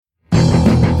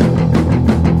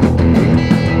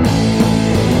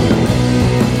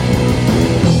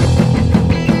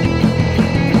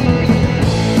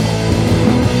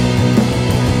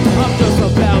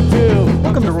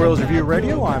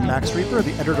Radio. I'm Max Reaper,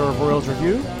 the editor of Royals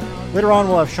Review. Later on,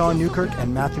 we'll have Sean Newkirk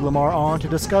and Matthew Lamar on to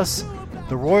discuss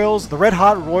the Royals, the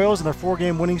red-hot Royals and their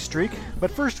four-game winning streak.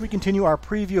 But first, we continue our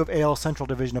preview of AL Central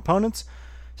Division opponents.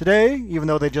 Today, even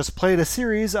though they just played a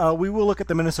series, we will look at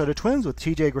the Minnesota Twins with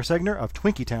TJ Grosegner of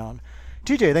Twinkietown.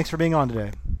 TJ, thanks for being on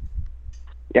today.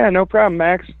 Yeah, no problem,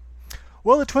 Max.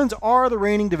 Well, the Twins are the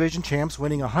reigning division champs,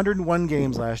 winning 101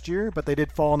 games last year, but they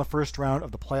did fall in the first round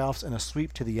of the playoffs in a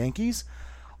sweep to the Yankees.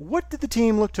 What did the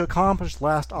team look to accomplish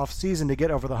last offseason to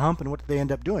get over the hump, and what did they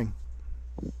end up doing?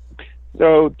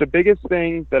 So the biggest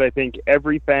thing that I think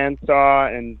every fan saw,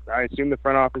 and I assume the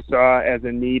front office saw as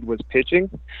a need, was pitching,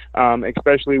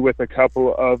 especially with a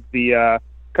couple of the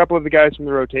guys from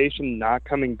the rotation not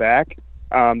coming back.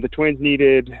 The Twins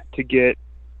needed to get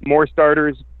more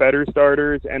starters, better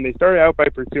starters, and they started out by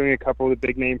pursuing a couple of the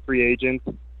big-name free agents.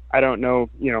 I don't know,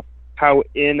 how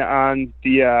in on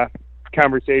the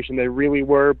conversation they really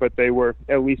were, but they were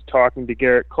at least talking to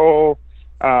Garrett Cole,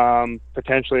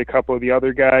 potentially a couple of the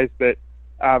other guys that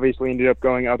obviously ended up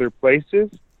going other places.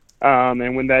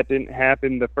 And when that didn't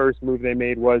happen, the first move they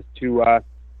made was to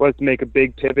make a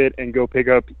big pivot and go pick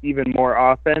up even more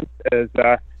offense. As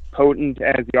potent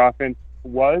as the offense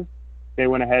was, they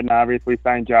went ahead and obviously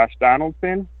signed Josh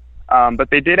Donaldson. But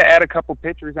they did add a couple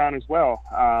pitchers on as well.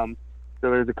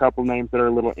 So there's a couple names that are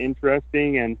a little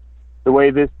interesting. And the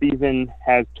way this season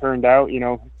has turned out,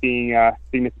 being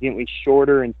significantly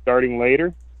shorter and starting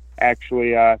later,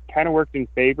 actually kind of worked in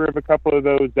favor of a couple of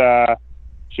those,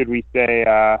 should we say,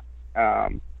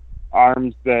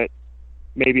 arms that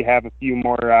maybe have a few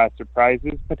more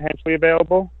surprises potentially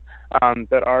available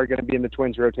that are going to be in the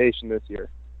Twins rotation this year.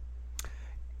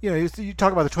 You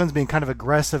talk about the Twins being kind of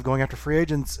aggressive going after free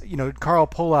agents. Carl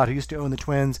Pohlad, who used to own the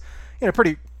Twins,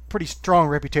 pretty strong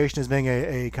reputation as being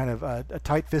a kind of a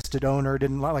tight-fisted owner,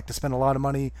 didn't like to spend a lot of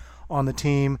money on the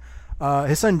team.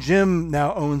 His son Jim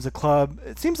now owns the club.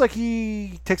 It seems like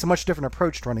he takes a much different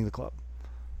approach to running the club.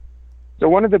 So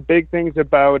one of the big things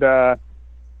about,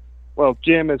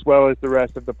 Jim as well as the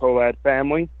rest of the Pohlad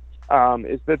family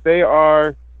is that they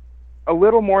are a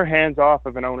little more hands-off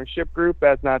of an ownership group.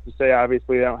 That's not to say,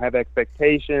 obviously, they don't have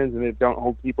expectations and they don't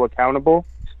hold people accountable,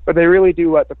 but they really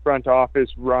do let the front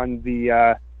office run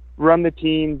the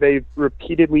team. They've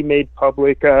repeatedly made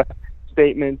public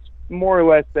statements, more or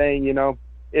less saying,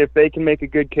 if they can make a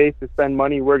good case to spend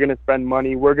money, we're going to spend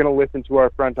money. We're going to listen to our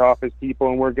front office people,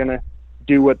 and we're going to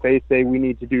do what they say we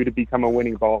need to do to become a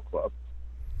winning ball club.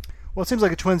 Well, it seems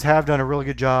like the Twins have done a really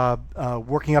good job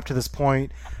working up to this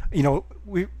point.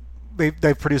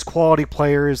 They've produced quality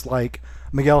players like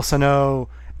Miguel Sano,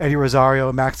 Eddie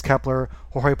Rosario, Max Kepler,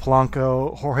 Jorge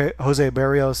Polanco, Jose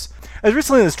Barrios. As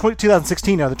recently as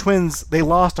 2016, the Twins, they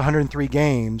lost 103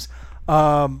 games.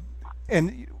 And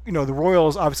the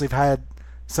Royals obviously have had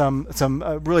some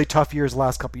really tough years the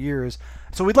last couple of years.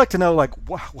 So we'd like to know,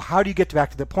 how do you get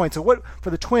back to that point? So for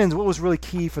the Twins, what was really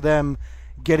key for them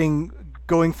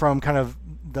going from kind of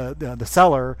the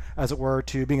cellar, as it were,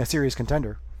 to being a serious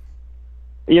contender?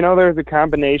 There's a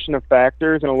combination of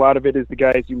factors, and a lot of it is the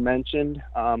guys you mentioned,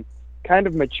 kind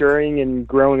of maturing and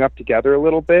growing up together a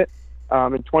little bit.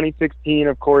 In 2016,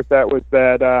 of course, that was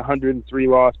that 103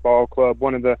 loss ball club,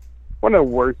 one of the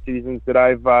worst seasons that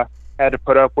I've had to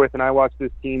put up with, and I watched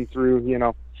this team through,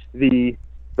 the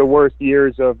worst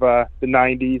years of the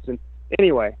 90s. And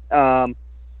anyway, the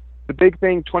big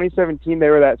thing, 2017, they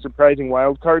were that surprising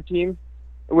wild card team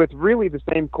with really the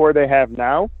same core they have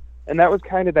now. And that was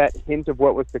kind of that hint of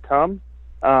what was to come.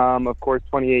 Of course,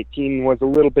 2018 was a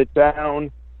little bit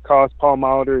down, cost Paul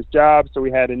Molitor his job, so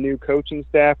we had a new coaching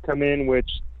staff come in,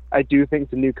 which I do think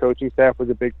the new coaching staff was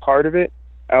a big part of it.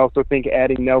 I also think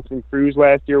adding Nelson Cruz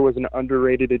last year was an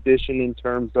underrated addition in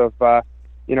terms of,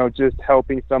 just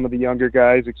helping some of the younger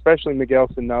guys, especially Miguel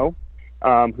Sano,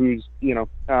 who's,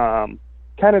 kind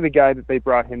of the guy that they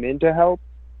brought him in to help.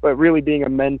 But really being a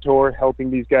mentor, helping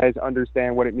these guys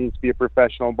understand what it means to be a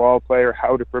professional ball player,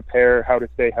 how to prepare, how to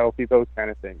stay healthy, those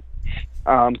kind of things.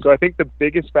 So I think the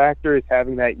biggest factor is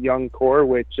having that young core,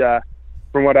 which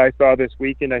from what I saw this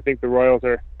weekend, I think the Royals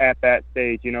are at that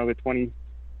stage, the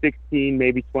 2016,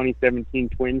 maybe 2017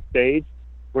 Twins stage,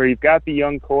 where you've got the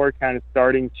young core kind of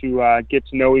starting to get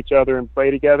to know each other and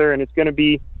play together. And it's going to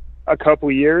be a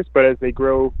couple years, but as they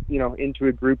grow, into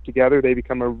a group together, they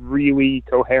become a really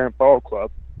coherent ball club.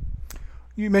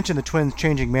 You mentioned the Twins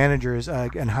changing managers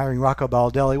and hiring Rocco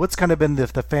Baldelli. What's kind of been the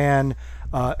fan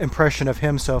impression of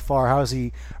him so far? How has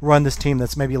he run this team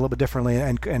that's maybe a little bit differently,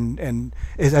 and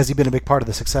has he been a big part of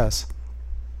the success?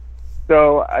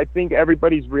 So I think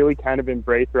everybody's really kind of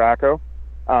embraced Rocco.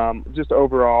 Just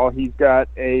overall, he's got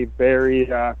a very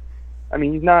I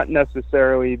mean, he's not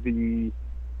necessarily the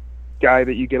guy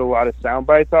that you get a lot of sound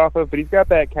bites off of, but he's got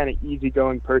that kind of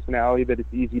easygoing personality that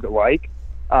it's easy to like.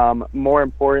 More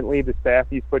importantly, the staff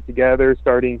he's put together,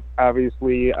 starting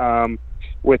obviously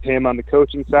with him on the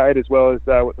coaching side, as well as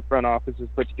what the front office has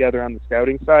put together on the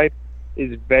scouting side,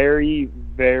 is very,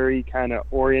 very kind of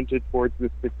oriented towards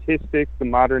the statistics, the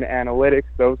modern analytics,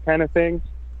 those kind of things,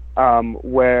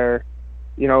 where,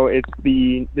 you know, it's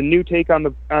the new take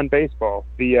on baseball,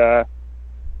 the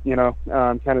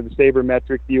kind of the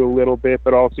sabermetric view a little bit,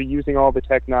 but also using all the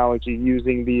technology,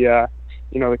 using the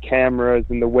the cameras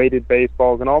and the weighted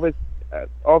baseballs and all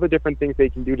the different things they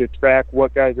can do to track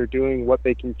what guys are doing, what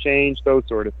they can change, those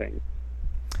sort of things.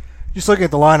 Just looking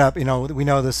at the lineup, we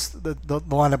know the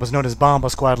lineup was known as Bomba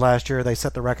Squad last year. They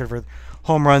set the record for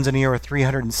home runs in a year with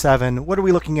 307. What are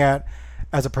we looking at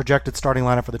as a projected starting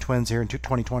lineup for the Twins here in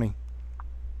 2020?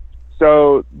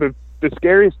 So the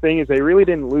scariest thing is they really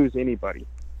didn't lose anybody.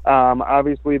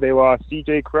 Obviously, they lost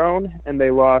C.J. Cron and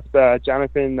they lost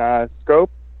Jonathan Schoop,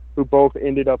 who both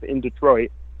ended up in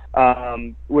Detroit.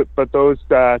 But those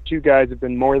two guys have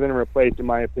been more than replaced, in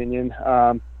my opinion.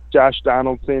 Josh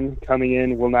Donaldson coming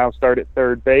in will now start at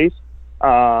third base,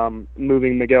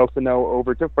 moving Miguel Sano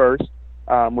over to first,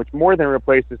 which more than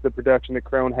replaces the production that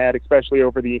Cron had, especially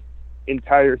over the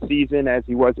entire season as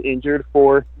he was injured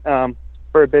for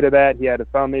a bit of that. He had a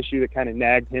thumb issue that kind of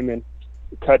nagged him and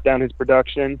cut down his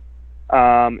production.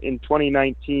 In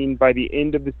 2019, by the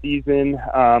end of the season,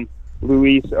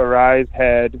 Luis Arraez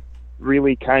had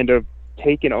really kind of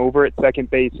taken over at second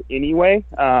base anyway,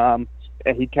 and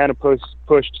he kind of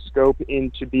pushed Schoop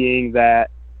into being that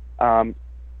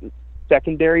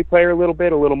secondary player a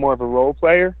little more of a role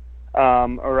player.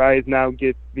 Arraez now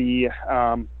gets the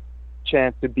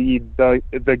chance to be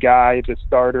the guy, the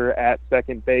starter at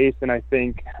second base, and I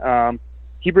think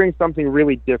he brings something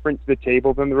really different to the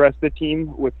table than the rest of the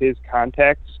team with his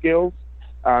contact skills.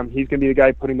 He's going to be the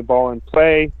guy putting the ball in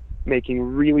play, making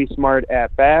really smart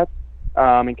at-bats,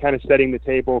 and kind of setting the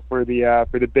table for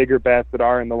the bigger bats that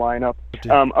are in the lineup.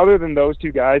 Other than those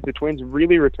two guys, the Twins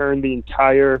really returned the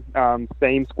entire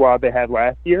same squad they had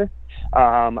last year.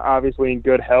 Obviously in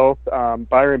good health.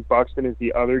 Byron Buxton is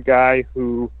the other guy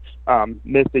who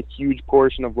missed a huge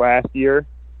portion of last year,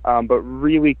 but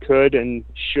really could and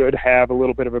should have a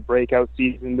little bit of a breakout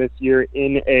season this year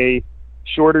in a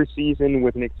shorter season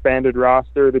with an expanded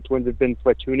roster. The Twins have been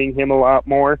platooning him a lot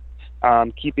more,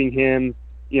 keeping him,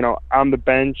 on the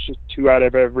bench 2 out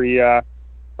of every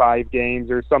 5 games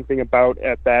or something about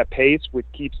at that pace, which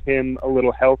keeps him a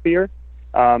little healthier.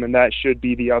 And that should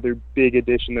be the other big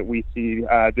addition that we see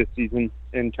this season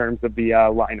in terms of the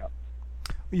lineup.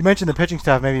 You mentioned the pitching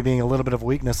staff maybe being a little bit of a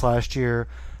weakness last year.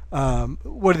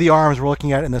 What are the arms we're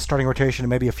looking at in the starting rotation, and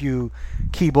maybe a few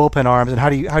key bullpen arms, and how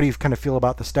do you kind of feel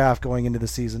about the staff going into the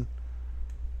season?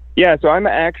 Yeah, so I'm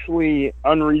actually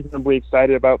unreasonably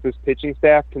excited about this pitching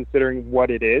staff considering what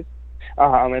it is.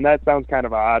 And that sounds kind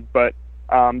of odd, but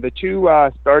the two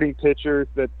starting pitchers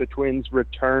that the Twins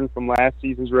returned from last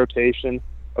season's rotation,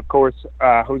 of course,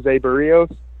 Jose Barrios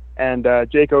and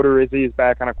Jake Odorizzi is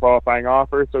back on a qualifying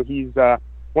offer, so he's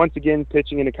once again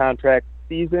pitching in a contract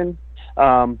season,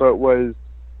 but was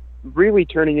really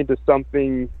turning into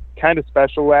something kind of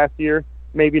special last year.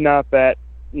 Maybe not that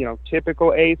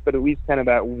typical ace, but at least kind of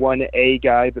that 1A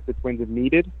guy that the Twins have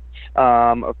needed.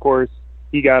 Of course,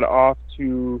 he got off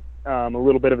to a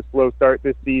little bit of a slow start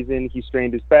this season. He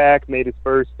strained his back, made his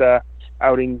first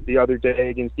outing the other day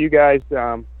against you guys.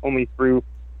 Only threw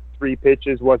 3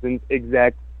 pitches,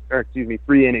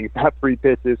 3 innings, not 3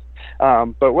 pitches,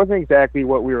 but wasn't exactly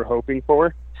what we were hoping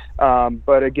for.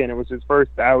 But again, it was his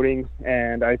first outing,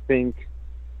 and I think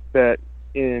that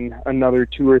in another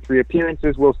 2 or 3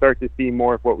 appearances, we'll start to see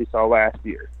more of what we saw last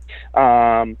year.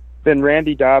 Then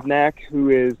Randy Dobnak,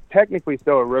 who is technically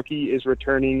still a rookie, is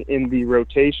returning in the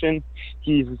rotation.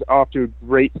 He's off to a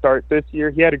great start this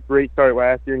year. He had a great start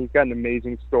last year, and he's got an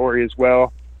amazing story as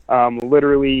well.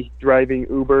 Literally driving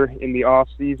Uber in the off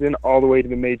season all the way to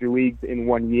the major leagues in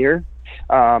 1 year.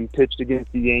 Pitched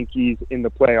against the Yankees in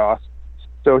the playoffs.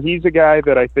 So he's a guy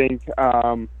that I think,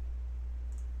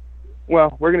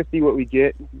 we're going to see what we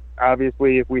get.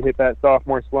 Obviously, if we hit that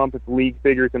sophomore slump, if the league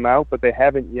figures him out, but they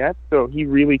haven't yet. So he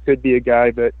really could be a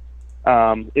guy that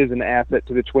is an asset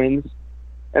to the Twins.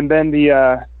 And then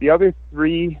the other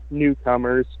 3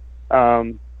 newcomers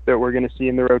that we're going to see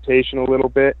in the rotation a little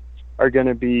bit are going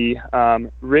to be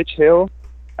Rich Hill,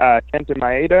 Kenta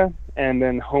Maeda, and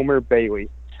then Homer Bailey.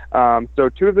 So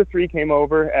 2 of the 3 came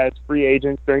over as free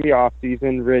agents during the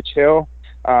offseason. Rich Hill,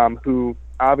 who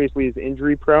obviously is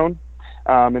injury prone,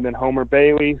 and then Homer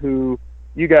Bailey, who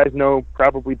you guys know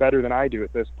probably better than I do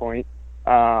at this point.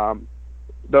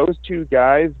 Those two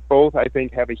guys both, I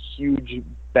think, have a huge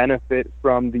benefit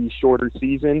from the shorter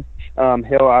season.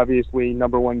 Hill, obviously,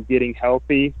 number one, getting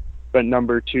healthy, but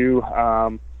number two,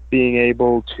 being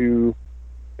able to,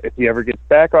 if he ever gets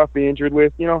back off the injured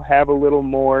list, have a little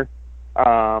more,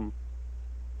 a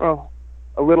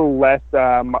little less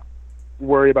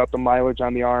worry about the mileage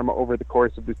on the arm over the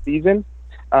course of the season.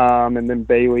 And then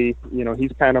Bailey,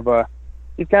 he's kind of a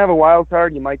wild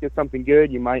card. You might get something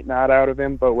good, you might not out of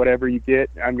him, but whatever you get,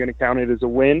 I'm going to count it as a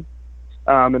win.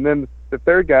 And then the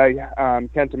third guy,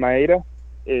 Kenta Maeda,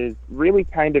 is really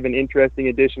kind of an interesting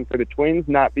addition for the Twins,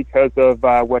 not because of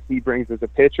what he brings as a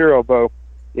pitcher, although,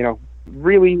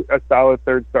 really a solid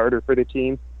third starter for the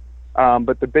team.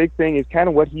 But the big thing is kind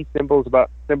of what he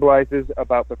symbolizes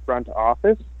about the front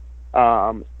office,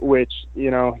 which,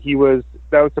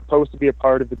 that was supposed to be a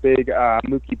part of the big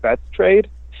Mookie Betts trade.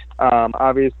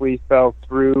 Obviously fell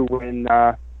through when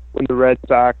the Red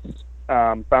Sox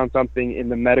found something in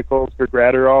the medicals for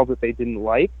Gratterall that they didn't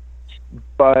like.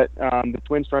 But the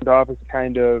Twins front office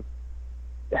kind of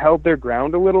held their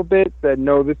ground a little bit, said,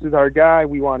 no, this is our guy,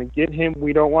 we want to get him,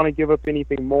 we don't want to give up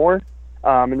anything more,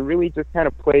 and really just kind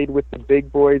of played with the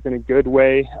big boys in a good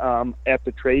way at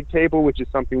the trade table, which is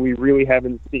something we really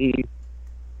haven't seen,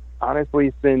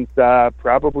 honestly, since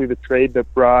probably the trade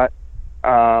that brought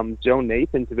Joe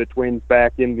Nathan to the Twins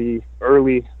back in the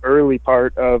early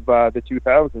part of the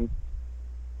 2000s.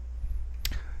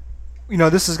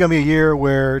 This is going to be a year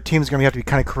where teams are going to have to be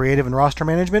kind of creative in roster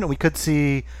management, and we could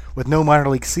see, with no minor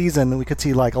league season, we could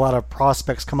see like a lot of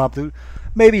prospects come up that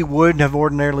maybe wouldn't have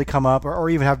ordinarily come up, or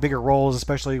even have bigger roles,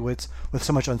 especially with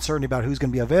so much uncertainty about who's going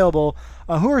to be available.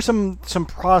 Who are some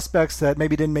prospects that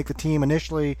maybe didn't make the team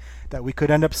initially that we could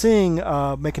end up seeing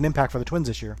make an impact for the Twins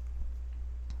this year?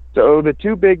 So the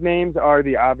two big names are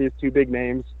the obvious two big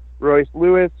names, Royce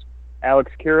Lewis,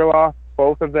 Alex Kirilloff.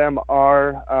 Both of them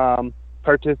are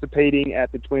participating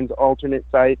at the Twins' alternate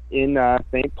site in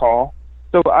St. Paul.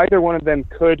 So either one of them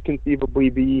could conceivably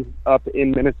be up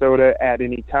in Minnesota at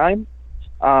any time.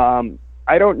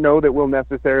 I don't know that we'll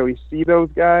necessarily see those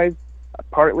guys,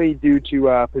 partly due to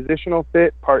positional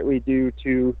fit, partly due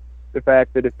to the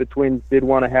fact that if the Twins did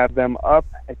want to have them up,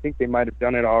 I think they might have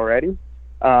done it already.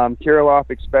 Kirilloff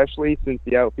especially, since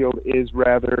the outfield is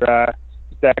rather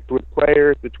stacked with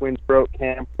players. The Twins broke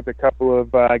camp with a couple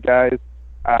of guys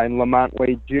in Lamont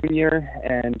Wade Jr.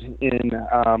 and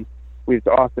in with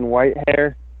Austin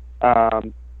Whitehair.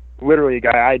 Literally a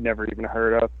guy I'd never even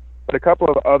heard of. But a couple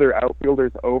of other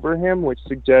outfielders over him, which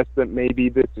suggests that maybe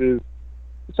this is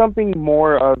something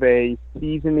more of a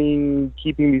seasoning,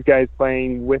 keeping these guys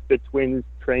playing with the Twins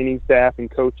training staff and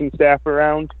coaching staff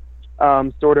around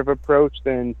sort of approach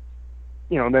than,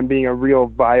 them being a real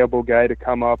viable guy to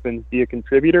come up and be a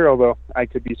contributor, although I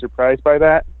could be surprised by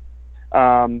that.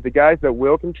 The guys that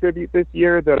will contribute this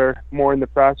year that are more in the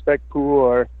prospect pool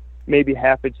are maybe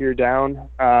half a tier down.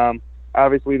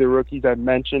 Obviously, the rookies I've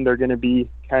mentioned are going to be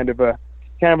kind of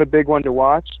a big one to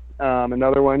watch.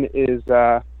 Another one is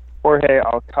Jorge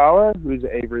Alcala,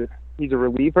 he's a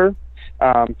reliever,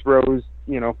 throws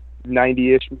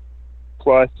 90-ish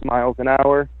plus miles an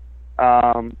hour.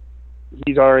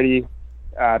 He's already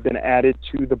been added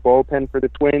to the bullpen for the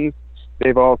Twins.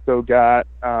 They've also got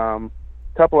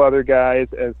couple other guys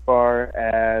as far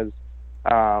as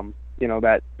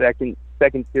that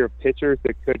second tier of pitchers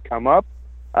that could come up.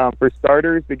 For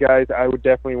starters, the guys I would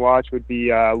definitely watch would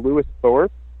be Lewis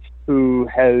Thorpe, who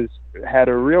has had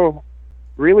a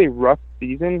really rough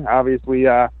season. Obviously,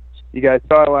 you guys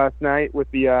saw it last night with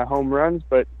the home runs,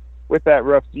 but with that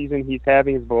rough season he's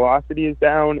having, his velocity is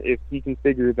down. If he can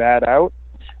figure that out,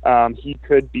 he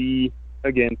could be,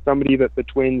 again, somebody that the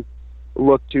Twins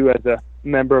look to as a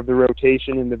member of the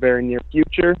rotation in the very near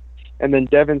future. And then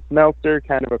Devin Smeltzer,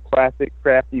 kind of a classic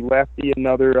crafty lefty,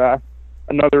 another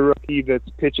rookie that's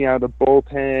pitching out of the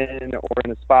bullpen or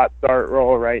in a spot start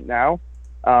role right now,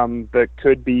 that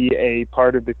could be a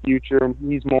part of the future.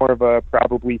 He's more of a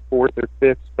probably fourth or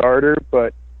fifth starter,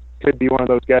 but could be one of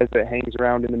those guys that hangs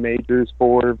around in the majors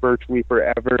for virtually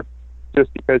forever,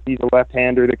 just because he's a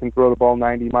left-hander that can throw the ball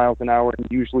 90 miles an hour and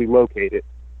usually locate it.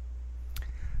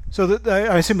 So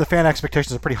I assume the fan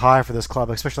expectations are pretty high for this club,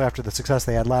 especially after the success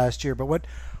they had last year. But what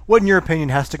in your opinion,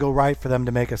 has to go right for them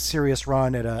to make a serious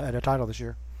run at a title this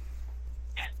year?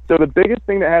 So the biggest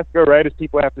thing that has to go right is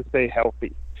people have to stay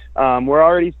healthy. We're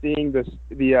already seeing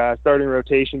the starting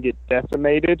rotation get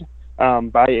decimated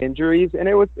by injuries, and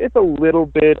it's a little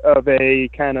bit of a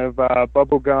kind of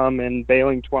bubblegum and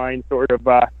baling twine sort of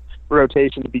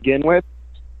rotation to begin with.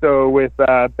 So with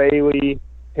Bailey,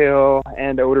 Hill,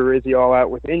 and Odorizzi all out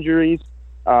with injuries,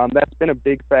 that's been a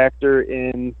big factor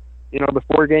in the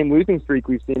 4-game losing streak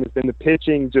we've seen has been the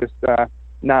pitching just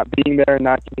not being there,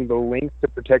 not getting the links to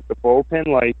protect the bullpen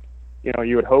like,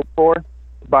 you would hope for.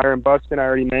 Byron Buxton, I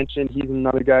already mentioned, he's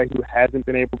another guy who hasn't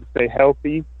been able to stay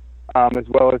healthy, as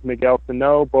well as Miguel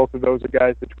Sano. Both of those are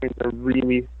guys the Twins are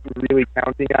really, really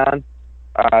counting on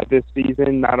this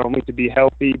season, not only to be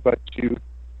healthy, but to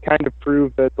kind of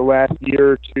prove that the last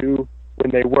year or two,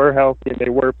 when they were healthy and they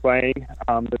were playing,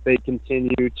 that they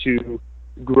continue to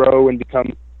grow and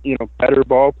become, better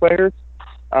ball players.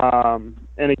 And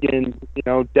again,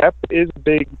 depth is a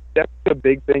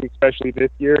big thing, especially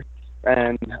this year.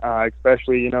 And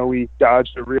especially, we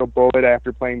dodged a real bullet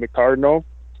after playing the Cardinals.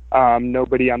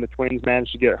 Nobody on the Twins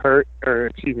managed to get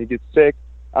get sick,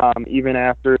 even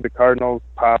after the Cardinals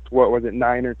popped,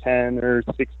 9 or 10 or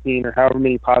 16 or however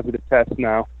many positive tests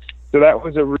now. So that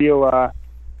was a real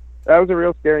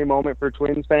scary moment for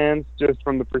Twins fans, just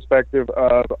from the perspective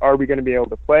of, are we going to be able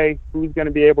to play? Who's going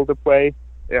to be able to play?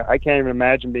 Yeah, I can't even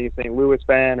imagine being a St. Louis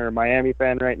fan or a Miami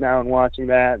fan right now and watching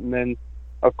that. And then,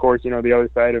 of course, the other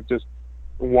side of just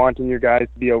wanting your guys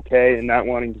to be okay and not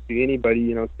wanting to see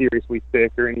anybody, seriously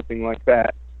sick or anything like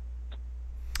that.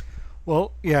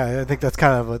 Well, yeah, I think that's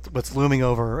kind of what's looming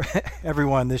over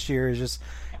everyone this year, is just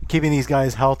keeping these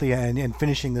guys healthy and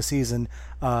finishing the season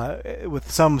with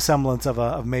some semblance of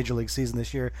a major league season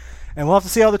this year. And we'll have to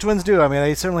see how the Twins do. I mean,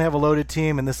 they certainly have a loaded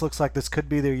team, and this looks like this could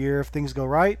be their year if things go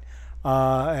right.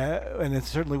 And it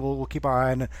certainly we'll keep our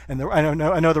eye on. And I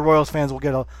know the Royals fans will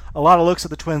get a lot of looks at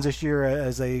the Twins this year,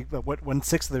 as when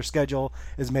 1/6 of their schedule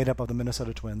is made up of the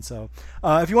Minnesota Twins. So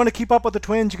if you want to keep up with the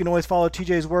Twins, you can always follow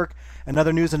TJ's work and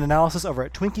other news and analysis over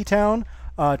at Twinkie Town.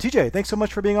 TJ, thanks so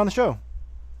much for being on the show.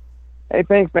 Hey,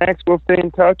 thanks, Max. We'll stay in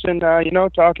touch and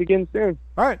talk again soon.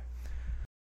 All right.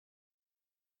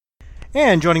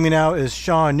 And joining me now is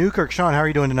Sean Newkirk. Sean, how are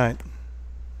you doing tonight?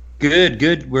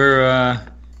 Good. We're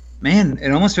man, it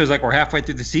almost feels like we're halfway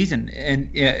through the season,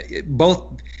 and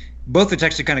both it's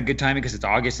actually kind of good timing because it's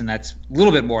August, and that's a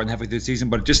little bit more than halfway through the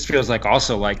season. But it just feels like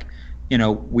also like,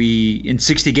 we in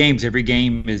 60 games, every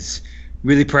game is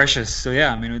really precious. So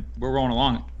yeah, I mean, we're rolling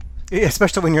along. Yeah,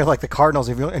 especially when you're like the Cardinals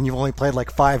and you've only played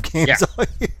like 5 games all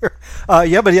year.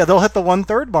 But they'll hit the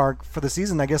 1/3 mark for the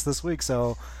season, I guess, this week.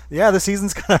 So yeah, the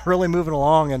season's kind of really moving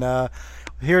along, and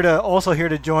here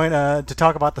to join to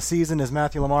talk about the season is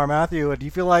Matthew Lamar. Matthew, do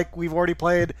you feel like we've already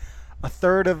played a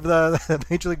third of the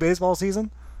Major League Baseball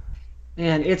season?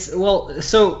 And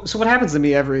so what happens to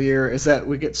me every year is that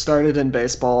we get started in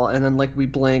baseball and then we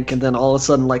blink and then all of a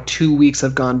sudden 2 weeks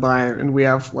have gone by and we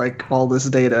have all this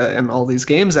data and all these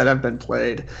games that have been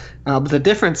played. But the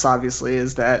difference obviously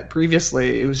is that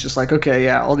previously it was just okay,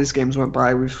 yeah, all these games went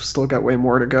by, we've still got way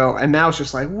more to go. And now it's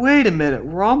just wait a minute,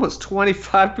 we're almost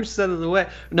 25% of the way.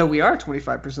 No, we are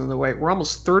 25% of the way. We're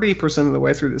almost 30% of the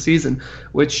way through the season,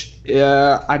 which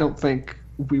I don't think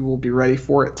we will be ready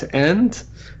for it to end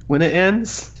when it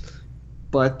ends,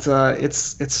 but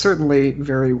it's certainly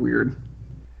very weird.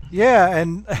 Yeah,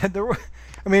 and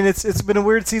it's been a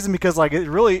weird season because it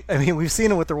really, we've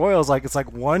seen it with the Royals. It's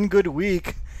one good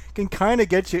week can kind of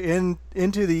get you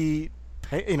into the,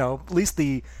 at least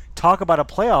the talk about a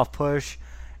playoff push.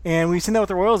 And we've seen that with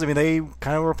the Royals. They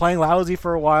kind of were playing lousy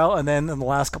for a while, and then in the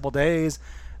last couple of days,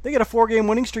 they get a 4-game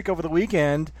winning streak over the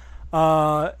weekend.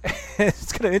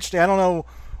 It's kind of interesting. I don't know.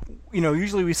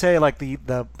 Usually we say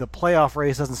the playoff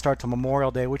race doesn't start till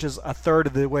Memorial Day, which is a third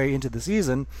of the way into the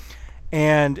season.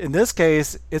 And in this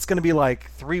case, it's going to be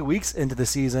 3 weeks into the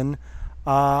season.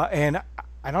 And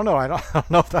I don't know. I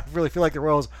don't know if I really feel like the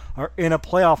Royals are in a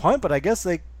playoff hunt, but I guess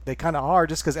they kind of are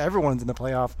just because everyone's in the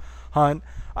playoff hunt.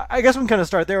 I guess we can kind of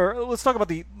start there. Let's talk about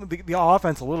the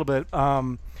offense a little bit.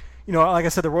 Like I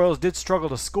said, the Royals did struggle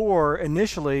to score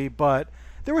initially, but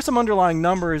there were some underlying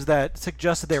numbers that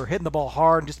suggested they were hitting the ball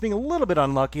hard and just being a little bit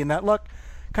unlucky, and that luck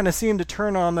kind of seemed to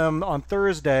turn on them on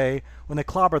Thursday when they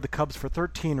clobbered the Cubs for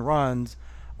 13 runs.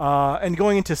 And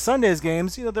going into Sunday's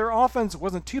games, their offense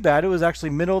wasn't too bad. It was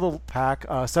actually middle of the pack,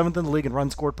 7th in the league in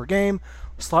runs scored per game,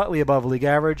 slightly above league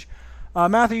average.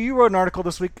 Matthew, you wrote an article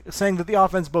this week saying that the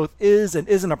offense both is and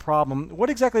isn't a problem. What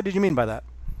exactly did you mean by that?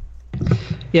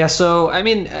 Yeah, so,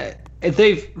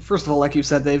 they've, first of all, like you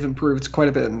said, they've improved quite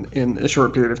a bit in a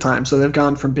short period of time. So they've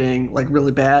gone from being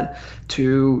really bad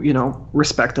to,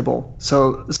 respectable.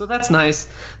 So that's nice.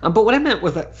 But what I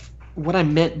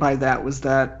meant by that was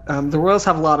that the Royals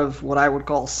have a lot of what I would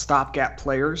call stopgap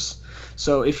players.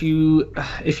 So if you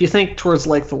think towards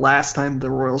the last time the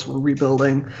Royals were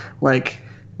rebuilding,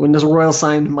 when the Royals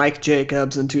signed Mike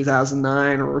Jacobs in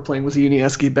 2009, or were playing with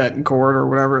Unieski, Betancourt, or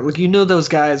whatever, like, those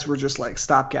guys were just like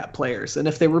stopgap players. And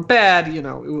if they were bad, it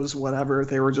was whatever.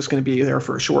 They were just going to be there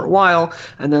for a short while.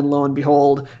 And then lo and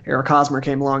behold, Eric Hosmer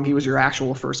came along. He was your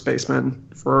actual first baseman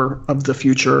of the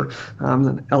future.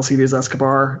 Then Alcides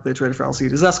Escobar, they traded for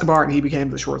Alcides Escobar, and he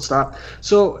became the shortstop.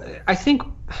 So I think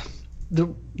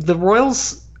the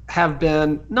Royals have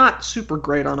been not super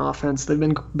great on offense. They've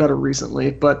been better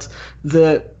recently, but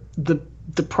the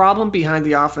problem behind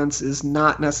the offense is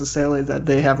not necessarily that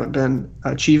they haven't been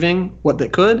achieving what they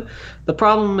could. The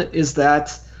problem is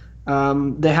that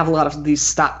they have a lot of these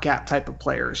stopgap type of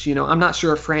players. I'm not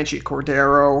sure if Franchi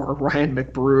Cordero or Ryan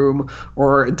McBroom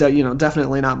or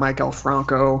definitely not Mike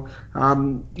Franco.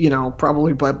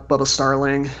 Probably Bubba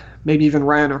Starling, maybe even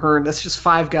Ryan O'Hearn. That's just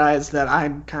 5 guys that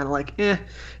I'm kind of like,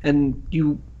 and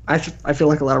I feel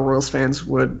like a lot of Royals fans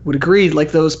would agree.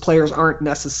 Like, those players aren't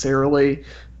necessarily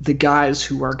the guys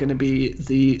who are going to be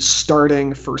the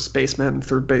starting first baseman,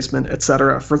 third baseman,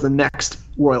 etc. for the next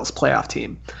Royals playoff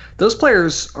team. Those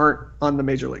players aren't on the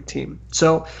major league team.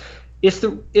 So if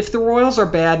the Royals are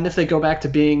bad and if they go back to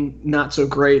being not so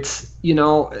great,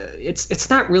 it's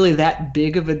not really that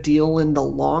big of a deal in the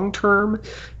long term,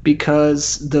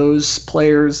 because those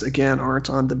players, again, aren't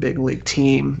on the big league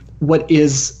team. What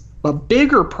is a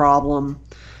bigger problem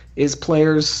is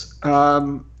players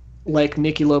like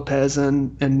Nicky Lopez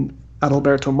and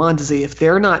Adalberto Mondesi. If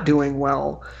they're not doing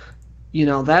well,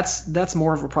 that's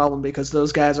more of a problem, because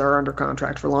those guys are under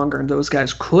contract for longer, and those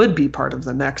guys could be part of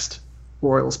the next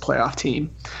Royals playoff team.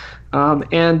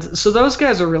 And so those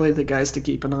guys are really the guys to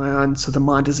keep an eye on. So the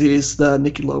Mondesis, the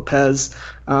Nicky Lopez,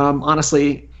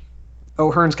 honestly,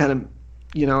 O'Hearn's kind of,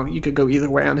 you could go either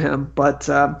way on him, but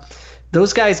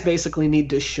those guys basically need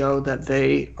to show that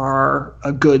they are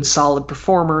a good, solid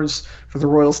performers for the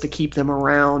Royals to keep them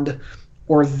around,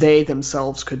 or they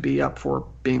themselves could be up for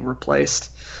being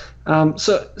replaced.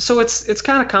 So it's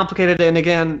kind of complicated, and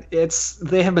again,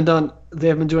 they have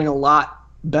been doing a lot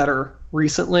better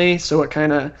recently. So it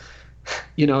kind of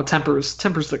tempers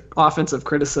the offensive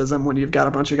criticism when you've got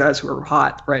a bunch of guys who are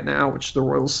hot right now, which the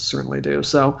Royals certainly do.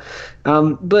 So,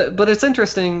 but it's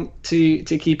interesting to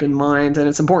keep in mind, and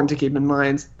it's important to keep in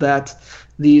mind, that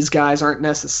these guys aren't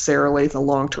necessarily the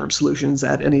long-term solutions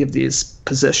at any of these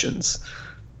positions.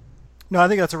 No, I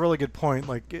think that's a really good point.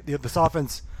 Like, this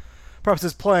offense perhaps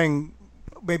is playing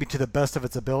maybe to the best of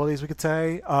its abilities, we could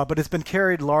say, but it's been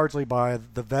carried largely by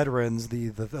the veterans,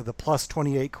 the plus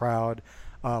 28 crowd.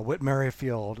 Whit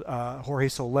Merrifield, Jorge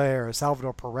Soler,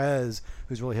 Salvador Perez,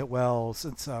 who's really hit well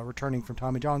since returning from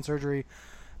Tommy John surgery.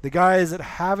 The guys that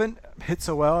haven't hit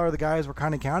so well are the guys we're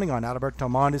kind of counting on. Adalberto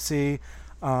Mondesi.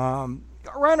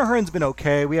 Ryan O'Hearn's been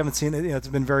okay. We haven't seen it. It's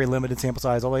been very limited sample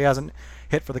size, although he hasn't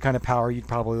hit for the kind of power you'd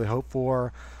probably hope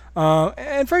for.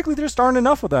 And frankly, there just aren't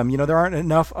enough of them. There aren't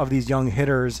enough of these young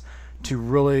hitters to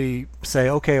really say,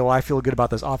 okay, well, I feel good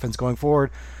about this offense going forward.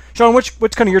 Sean, what's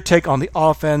kind of your take on the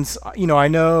offense? I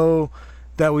know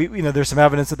that there's some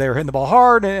evidence that they were hitting the ball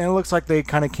hard, and it looks like they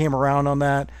kind of came around on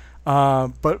that.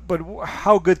 But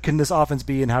how good can this offense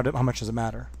be, and how much does it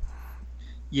matter?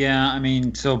 Yeah, I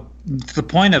mean, so the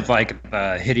point of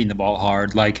hitting the ball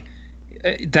hard,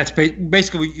 that's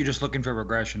basically you're just looking for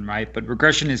regression, right? But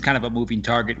regression is kind of a moving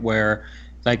target where,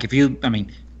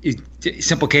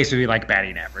 simple case would be like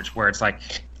batting average, where it's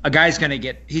like a guy's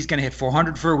he's going to hit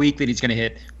 400 for a week, then he's going to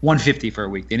hit 150 for a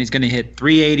week, then he's going to hit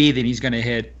 380, then he's going to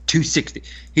hit 260.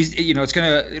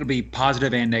 It'll be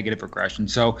positive and negative regression.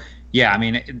 So yeah, I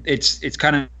mean, it's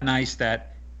kind of nice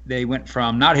that they went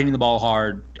from not hitting the ball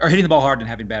hard, or hitting the ball hard and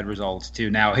having bad results,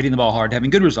 to now hitting the ball hard, having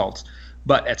good results.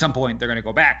 But at some point, they're going to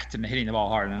go back to hitting the ball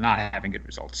hard and not having good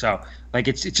results. So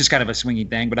it's just kind of a swinging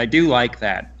thing. But I do like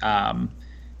that.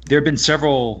 There have been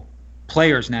several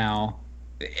players now.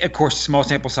 Of course, small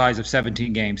sample size of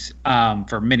 17 games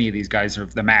for many of these guys are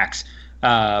the max.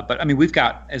 But I mean, we've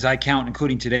got, as I count,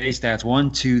 including today's stats,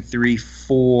 1, 2, 3,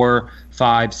 4,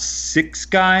 5, 6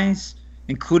 guys,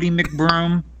 including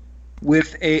McBroom,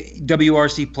 with a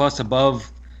WRC plus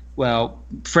above. Well,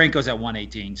 Franco's at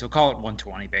 118, so call it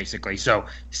 120 basically. So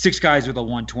 6 guys with a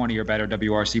 120 or better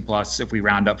WRC plus if we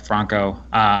round up Franco,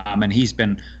 and he's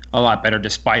been a lot better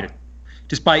despite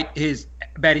his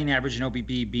batting average and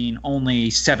OBP being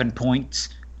only 7 points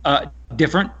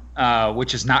different,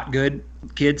 which is not good,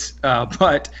 kids.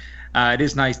 But it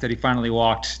is nice that he finally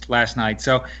walked last night.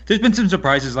 So there's been some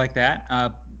surprises like that,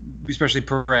 especially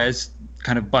Perez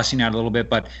kind of busting out a little bit.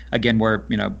 But again, we're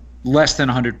less than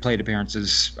 100 plate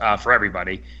appearances for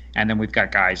everybody. And then we've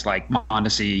got guys like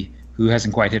Mondesi, who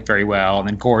hasn't quite hit very well, and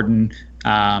then Gordon,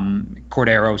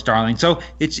 Cordero, Starling. So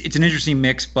it's an interesting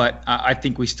mix, but I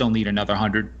think we still need another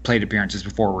 100 plate appearances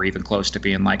before we're even close to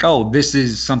being like, oh, this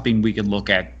is something we can look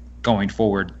at going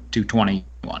forward to 21.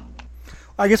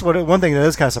 I guess one thing that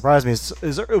does kind of surprise me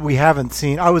is we haven't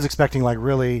seen. I was expecting like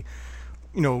really,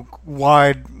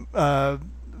 wide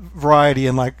variety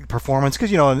in like performance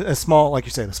because a small, like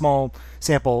you say, the small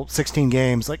sample, 16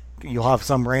 games, like you'll have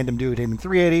some random dude hitting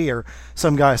 380 or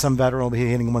some veteran will be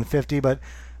hitting 150, but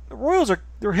the Royals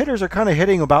their hitters are kind of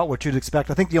hitting about what you'd expect.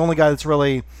 I think the only guy that's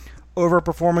really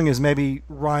overperforming is maybe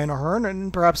Ryan O'Hearn,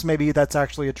 and perhaps maybe that's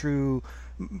actually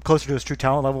closer to his true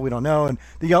talent level. We don't know. And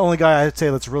the only guy I'd say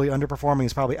that's really underperforming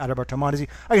is probably Adalberto Mondesi.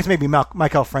 I guess maybe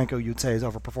Maikel Franco you'd say is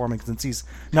overperforming since he's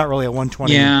not really a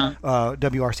 120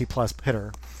 WRC plus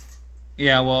hitter.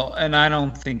 Yeah, well, and I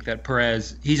don't think that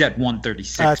Perez, he's at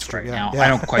 136 right now. Yeah. I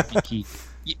don't quite think he's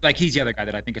the other guy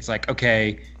that I think it's like,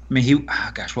 okay, I mean,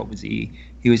 what was he?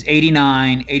 He was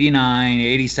 89,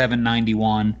 87,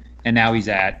 91, and now he's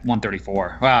at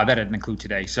 134. Wow, that didn't include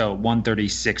today. So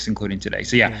 136 including today.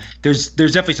 So yeah. There's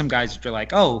definitely some guys that are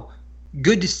like, oh,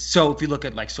 good to. So if you look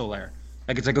at like Soler,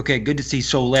 like it's like, okay, good to see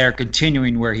Soler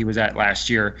continuing where he was at last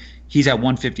year. He's at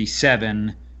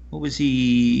 157. What was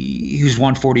he? He was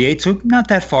 148, so not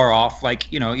that far off.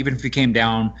 Like, even if he came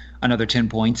down another 10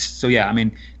 points. So yeah, I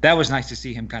mean, that was nice to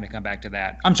see him kind of come back to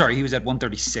that. I'm sorry, he was at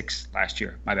 136 last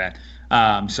year. My bad.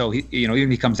 So he, even if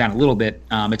he comes down a little bit,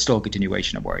 it's still a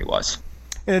continuation of where he was.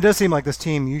 And it does seem like this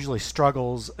team usually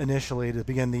struggles initially to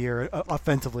begin the year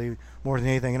offensively more than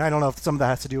anything. And I don't know if some of that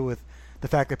has to do with the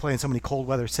fact they play in so many cold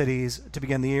weather cities to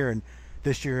begin the year, and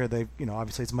this year they,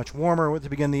 obviously it's much warmer to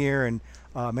begin the year, and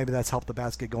maybe that's helped the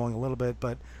bats get going a little bit.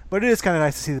 But it is kind of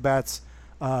nice to see the bats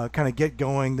kind of get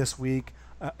going this week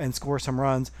and score some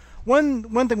runs.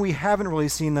 One thing we haven't really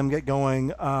seen them get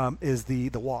going is the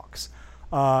walks.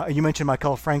 You mentioned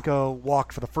Maikel Franco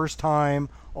walked for the first time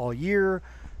all year.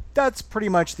 That's pretty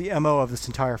much the MO of this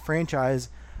entire franchise.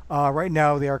 Right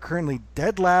now, they are currently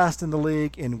dead last in the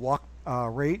league in walk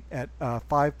rate at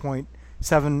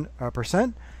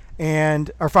 5.7%,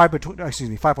 and or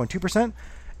 5.2%,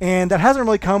 and that hasn't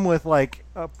really come with like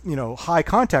high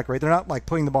contact rate. They're not like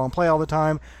putting the ball in play all the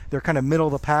time. They're kind of middle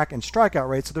of the pack in strikeout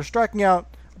rate, so they're striking out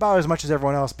about as much as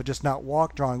everyone else, but just not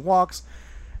drawing walks.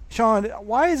 Sean,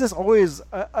 why is this always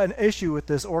an issue with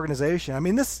this organization? I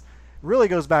mean, this really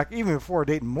goes back even before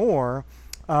Dayton Moore,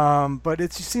 but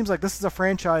it seems like this is a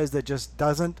franchise that just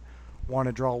doesn't want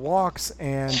to draw walks,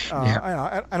 and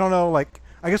I don't know. Like,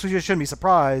 I guess we just shouldn't be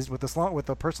surprised with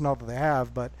the personnel that they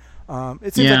have, but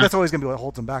it seems like that's always going to be what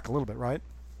holds them back a little bit, right?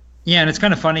 Yeah, and it's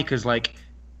kind of funny because like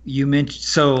you mentioned,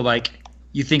 so like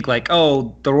you think like,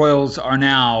 oh, the Royals are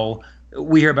now.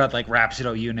 We hear about like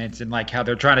Rapsido units and like how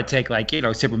they're trying to take like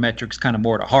sabermetrics kind of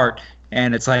more to heart,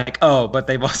 and it's like, oh, but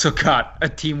they've also got a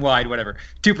team-wide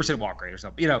 2% walk rate or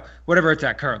something, whatever it's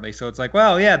at currently. So it's like,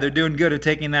 well, yeah, they're doing good at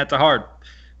taking that to heart,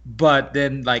 but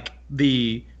then like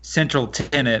the central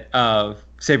tenet of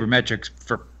sabermetrics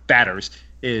for batters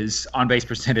is on base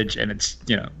percentage, and it's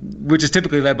which is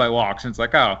typically led by walks, and it's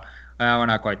like, oh, we're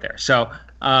not quite there. So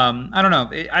I don't know.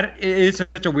 It is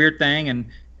such a weird thing, and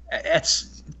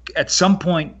at some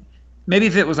point, maybe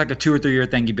if it was like a 2 or 3 year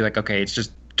thing, you'd be like, okay, it's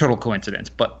just total coincidence.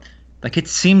 But like it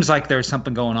seems like there's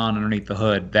something going on underneath the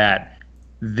hood that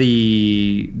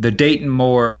the Dayton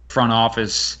Moore front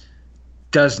office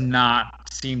does not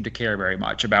seem to care very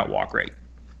much about walk rate,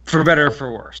 for better or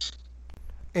for worse.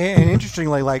 And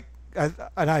interestingly, like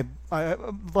I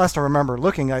last I remember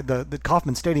looking at the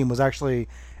Kauffman Stadium was actually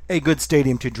a good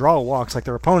stadium to draw walks, like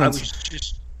their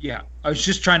opponents. I was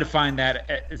just trying to find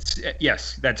that.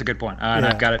 Yes, that's a good point. And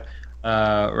I've got it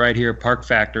right here, park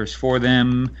factors for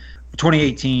them.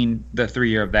 2018, the 3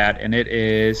 year of that, and it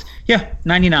is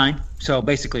 99. So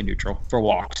basically neutral for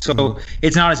walks. So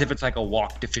it's not as if it's like a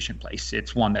walk deficient place.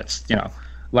 It's one that's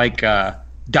like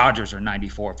Dodgers are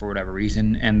 94 for whatever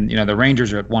reason, and the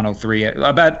Rangers are at 103.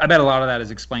 I bet a lot of that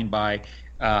is explained by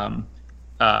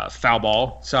foul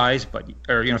ball size,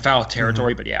 or foul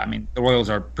territory. But yeah, I mean the Royals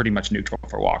are pretty much neutral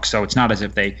for walks, so it's not as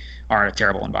if they are in a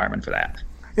terrible environment for that.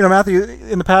 Matthew,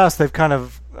 in the past they've kind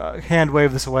of hand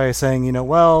waved this away, saying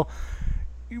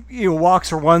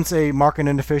walks were once a market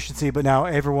inefficiency, but now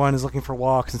everyone is looking for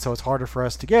walks, and so it's harder for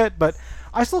us to get. But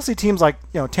I still see teams like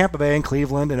Tampa Bay and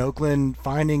Cleveland and Oakland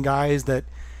finding guys that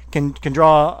can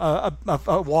draw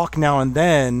a walk now and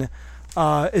then.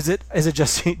 Is it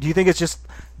just? Do you think it's just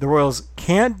the Royals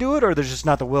can't do it, or there's just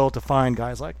not the will to find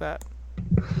guys like that?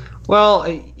 Well,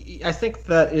 I think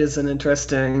that is an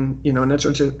interesting,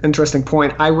 interesting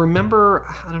point. I remember,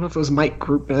 I don't know if it was Mike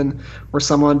Groupman or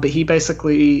someone, but he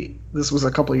basically, this was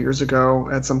a couple of years ago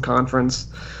at some conference,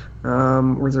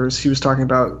 where he was talking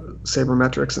about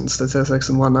sabermetrics and statistics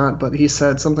and whatnot, but he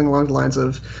said something along the lines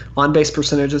of on-base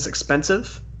percentage is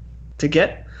expensive to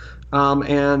get,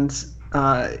 and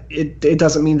it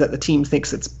doesn't mean that the team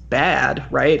thinks it's bad,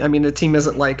 right? I mean, the team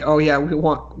isn't like, oh yeah, we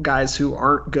want guys who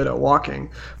aren't good at walking,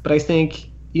 but I think,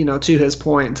 to his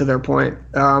point, to their point,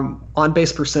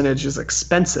 on-base percentage is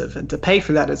expensive, and to pay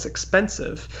for that is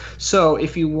expensive. So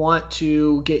if you want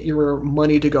to get your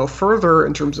money to go further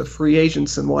in terms of free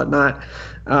agents and whatnot,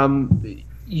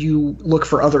 you look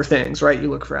for other things, right? You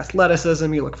look for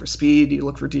athleticism, you look for speed, you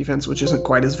look for defense, which isn't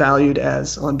quite as valued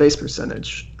as on-base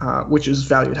percentage, which is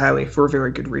valued highly for a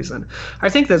very good reason. I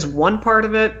think that's one part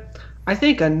of it. I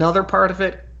think another part of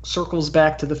it circles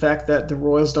back to the fact that the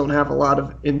Royals don't have a lot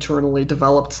of internally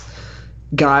developed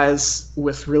guys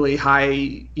with really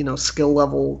high, skill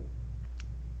level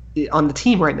on the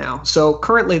team right now. So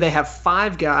currently they have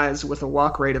 5 guys with a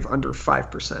walk rate of under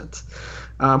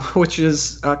 5%, which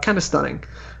is kind of stunning.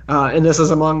 And this is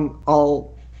among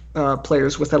all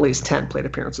players with at least 10 plate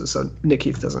appearances, so Nick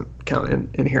Heath doesn't count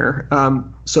in here.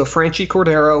 So Franchy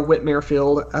Cordero, Whit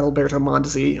Merrifield, Adalberto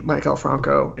Mondesi, Maikel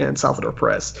Franco, and Salvador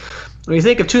Perez. When you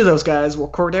think of 2 of those guys, well,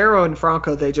 Cordero and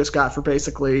Franco they just got for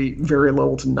basically very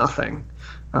little to nothing.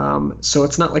 So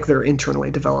it's not like they're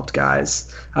internally developed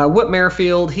guys. Whit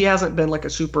Merrifield, he hasn't been like a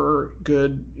super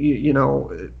good,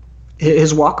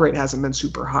 his walk rate hasn't been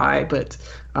super high, but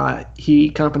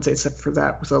he compensates for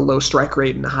that with a low strike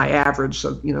rate and a high average,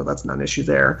 so that's not an issue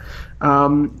there.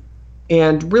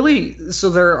 And really, so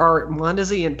there are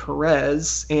Mondesi and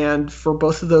Perez, and for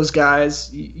both of those guys,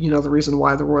 the reason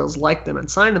why the Royals liked them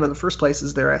and signed them in the first place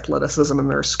is their athleticism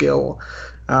and their skill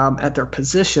at their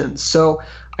positions. So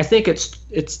I think it's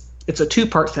a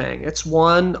 2-part thing. It's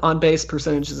one, on-base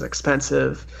percentage is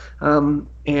expensive,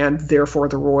 and therefore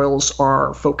the Royals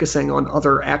are focusing on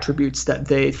other attributes that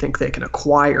they think they can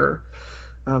acquire,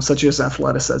 such as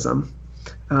athleticism.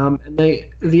 And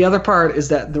the other part is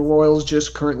that the Royals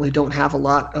just currently don't have a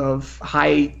lot of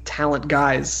high talent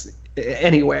guys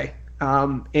anyway.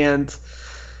 And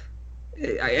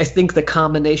I think the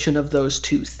combination of those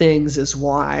 2 things is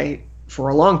why, for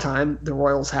a long time, the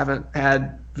Royals haven't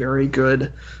had very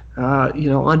good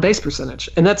on-base percentage.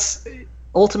 And that's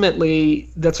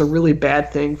a really bad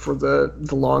thing for the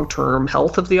long-term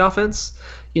health of the offense.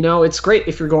 It's great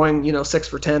if you're going, 6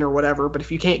 for 10 or whatever, but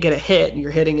if you can't get a hit and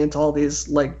you're hitting into all these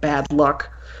like bad luck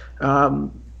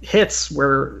hits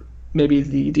where maybe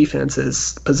the defense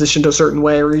is positioned a certain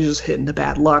way or you're just hitting the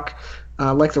bad luck,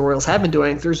 like the Royals have been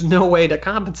doing, there's no way to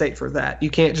compensate for that. You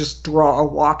can't just draw a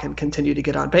walk and continue to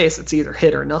get on base. It's either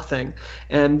hit or nothing.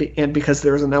 And because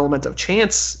there's an element of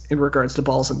chance in regards to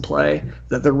balls in play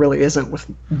that there really isn't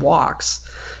with walks,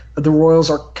 the Royals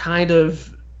are kind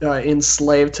of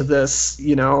enslaved to this,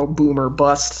 boom or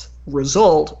bust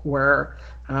result where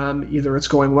either it's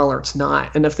going well or it's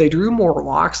not. And if they drew more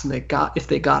walks and if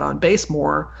they got on base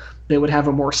more, they would have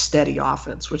a more steady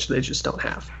offense, which they just don't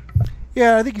have.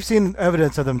 Yeah, I think you've seen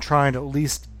evidence of them trying to at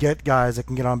least get guys that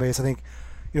can get on base. I think,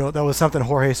 that was something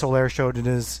Jorge Soler showed in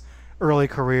his early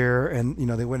career, and,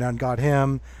 they went out and got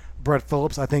him. Brett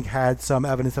Phillips, I think, had some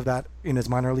evidence of that in his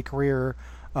minor league career,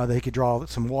 that he could draw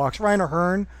some walks. Ryan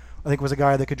O'Hearn, I think, was a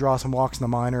guy that could draw some walks in the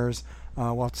minors.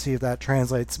 We'll have to see if that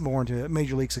translates more into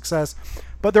major league success.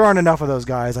 But there aren't enough of those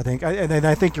guys, I think. And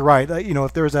I think you're right.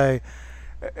 If there's a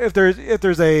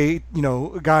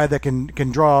guy that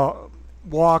can draw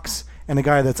walks and a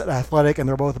guy that's athletic, and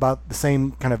they're both about the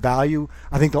same kind of value,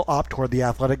 I think they'll opt toward the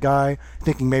athletic guy,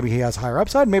 thinking maybe he has higher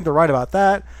upside. Maybe they're right about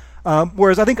that.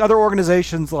 Whereas I think other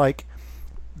organizations, like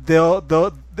the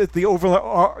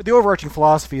overarching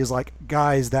philosophy is like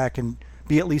guys that can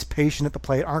be at least patient at the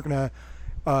plate, aren't going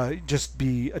to just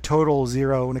be a total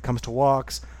zero when it comes to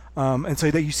walks. And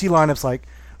so that you see lineups like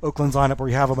Oakland's lineup where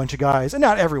you have a bunch of guys, and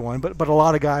not everyone, but a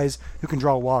lot of guys who can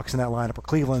draw walks in that lineup, or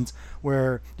Cleveland's,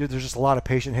 where there's just a lot of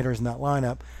patient hitters in that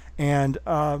lineup. And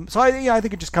so I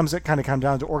think it just comes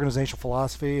down to organizational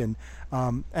philosophy. And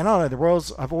I don't know, the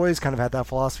Royals have always kind of had that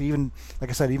philosophy, even, like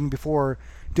I said, even before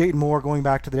Dayton Moore, going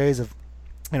back to the days of,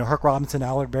 Herc Robinson,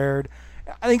 Allard Baird.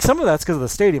 I think some of that's because of the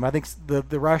stadium. I think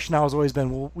the rationale has always been,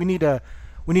 well, we need to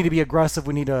be aggressive.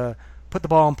 We need to put the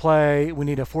ball in play. We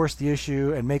need to force the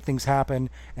issue and make things happen.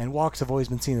 And walks have always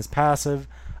been seen as passive.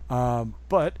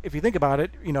 But if you think about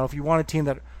it, if you want a team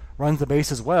that runs the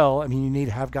bases well, you need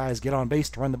to have guys get on base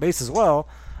to run the bases well.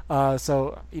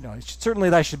 So certainly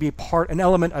that should be an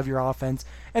element of your offense.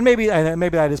 And maybe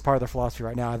that is part of their philosophy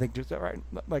right now. I think just right,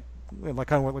 like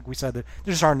we said, that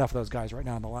there just aren't enough of those guys right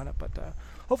now in the lineup. But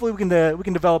hopefully we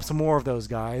can develop some more of those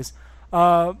guys.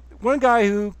 One guy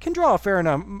who can draw a fair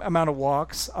amount of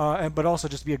walks, but also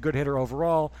just be a good hitter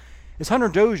overall, is Hunter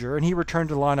Dozier, and he returned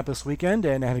to the lineup this weekend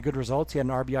and had good results. He had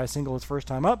an RBI single his first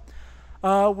time up.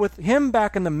 With him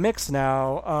back in the mix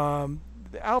now,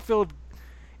 the outfield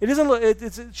it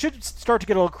should start to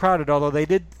get a little crowded. Although they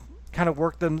did kind of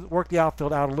work the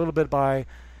outfield out a little bit by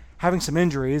having some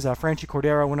injuries. Franchy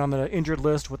Cordero went on the injured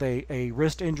list with a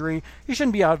wrist injury. He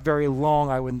shouldn't be out very long,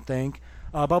 I wouldn't think.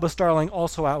 Bubba Starling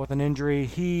also out with an injury.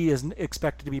 He is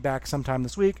expected to be back sometime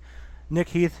this week. Nick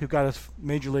Heath, who got his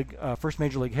first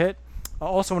major league hit,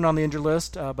 also went on the injured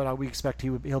list, but we expect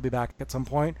he'll be back at some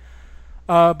point.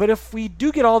 But if we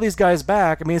do get all these guys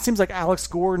back, I mean, it seems like Alex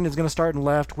Gordon is going to start in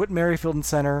left, Whit Merrifield in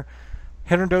center,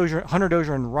 Hunter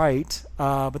Dozier in right,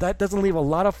 but that doesn't leave a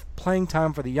lot of playing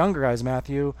time for the younger guys,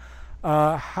 Matthew.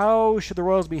 How should the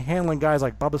Royals be handling guys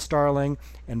like Bubba Starling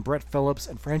and Brett Phillips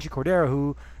and Franchy Cordero,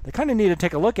 who they kind of need to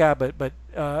take a look at, but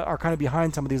are kind of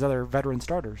behind some of these other veteran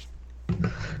starters?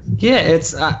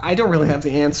 Yeah, I don't really have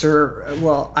the answer.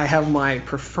 Well, I have my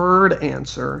preferred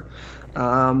answer,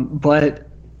 but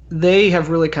they have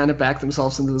really kind of backed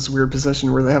themselves into this weird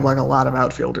position where they have like a lot of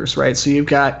outfielders, right? So you've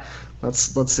got,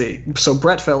 let's see. So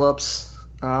Brett Phillips,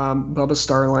 Bubba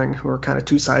Starling, who are kind of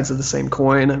two sides of the same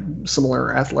coin,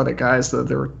 similar athletic guys that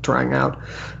they're trying out.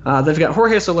 They've got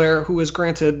Jorge Soler, who is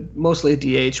granted mostly a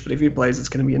DH, but if he plays, it's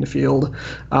going to be in the field.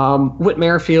 Whit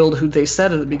Merrifield, who they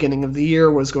said at the beginning of the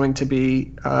year was going to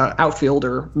be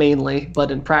outfielder mainly,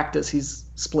 but in practice he's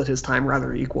split his time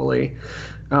rather equally.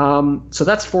 So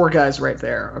that's four guys right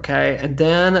there, okay? And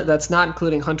then that's not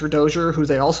including Hunter Dozier, who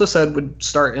they also said would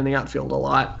start in the outfield a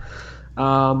lot.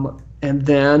 And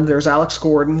then there's Alex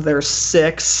Gordon. There's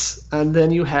six. And then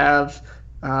you have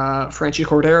Franchy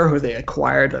Cordero, who they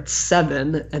acquired. That's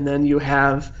seven. And then you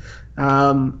have, who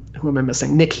am I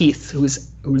missing? Nick Heath,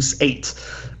 who's eight.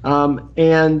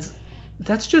 And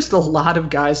that's just a lot of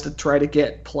guys to try to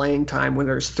get playing time when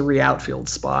there's three outfield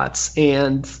spots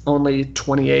and only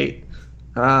 28,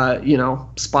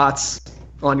 spots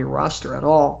on your roster at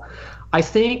all. I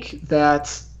think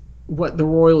that what the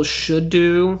Royals should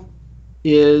do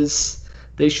is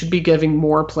they should be giving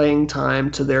more playing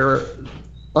time to their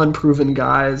unproven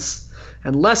guys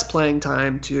and less playing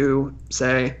time to,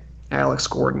 say, Alex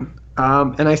Gordon.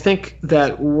 And I think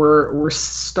that we're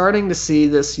starting to see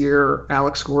this year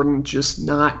Alex Gordon just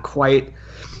not quite,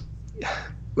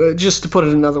 just to put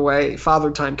it another way,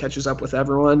 father time catches up with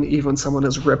everyone, even someone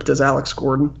as ripped as Alex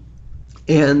Gordon.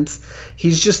 And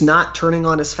he's just not turning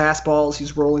on his fastballs.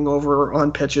 He's rolling over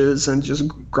on pitches and just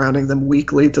grounding them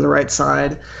weakly to the right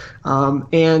side.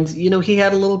 And he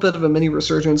had a little bit of a mini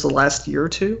resurgence the last year or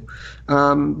two.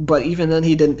 But even then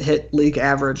he didn't hit league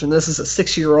average. And this is a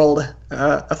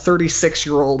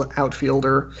 36-year-old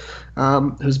outfielder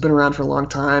who's been around for a long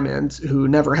time and who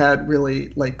never had really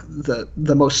like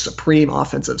the most supreme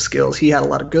offensive skills. He had a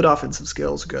lot of good offensive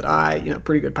skills, good eye,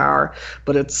 pretty good power.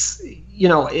 But it's,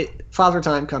 father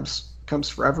time comes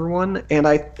for everyone. And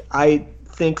I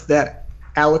think that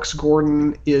Alex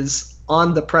Gordon is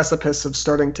on the precipice of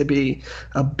starting to be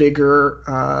a bigger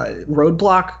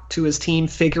roadblock to his team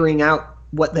figuring out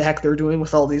what the heck they're doing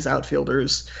with all these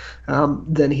outfielders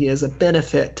than he is a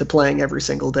benefit to playing every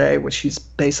single day, which he's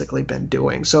basically been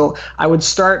doing. So I would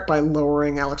start by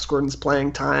lowering Alex Gordon's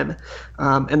playing time.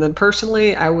 And then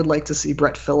personally, I would like to see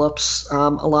Brett Phillips a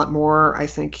lot more. I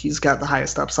think he's got the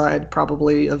highest upside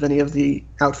probably of any of the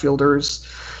outfielders.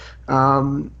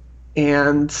 And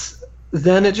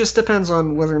then it just depends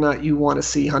on whether or not you want to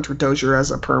see Hunter Dozier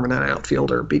as a permanent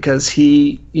outfielder, because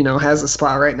he, has a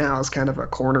spot right now as kind of a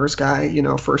corners guy,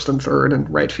 first and third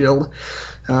and right field.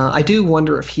 I do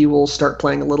wonder if he will start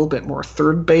playing a little bit more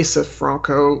third base if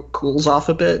Franco cools off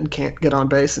a bit and can't get on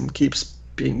base and keeps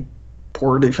being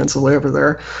poor defensively over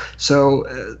there. So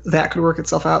that could work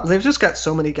itself out. They've just got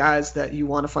so many guys that you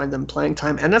want to find them playing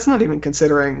time, and that's not even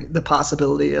considering the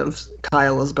possibility of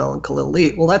Kyle Isbell and Khalil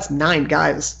Lee. Well, that's 9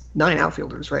 guys, 9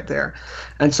 outfielders right there.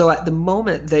 And so at the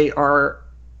moment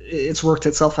it's worked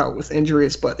itself out with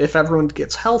injuries, but if everyone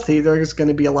gets healthy, there's going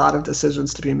to be a lot of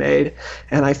decisions to be made,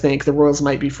 and I think the Royals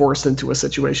might be forced into a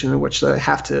situation in which they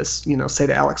have to, say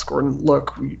to Alex Gordon,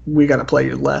 look, we got to play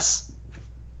you less.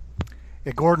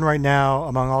 Yeah, Gordon right now,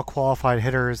 among all qualified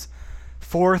hitters,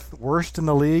 4th worst in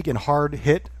the league in hard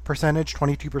hit percentage,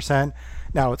 22%.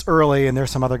 Now, it's early, and there's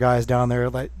some other guys down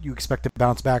there that you expect to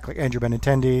bounce back, like Andrew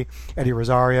Benintendi, Eddie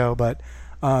Rosario. But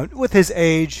with his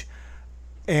age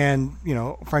and,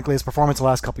 frankly, his performance the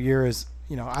last couple of years,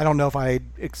 I don't know if I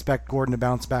expect Gordon to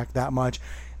bounce back that much.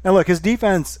 Now, look, his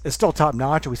defense is still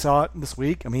top-notch. We saw it this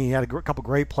week. I mean, he had a couple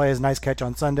great plays, nice catch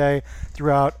on Sunday, threw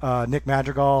out Nick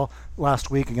Madrigal last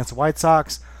week against the White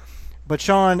Sox. But,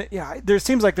 Sean, there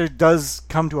seems like there does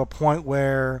come to a point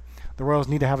where the Royals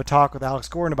need to have a talk with Alex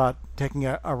Gordon about taking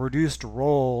a reduced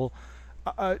role.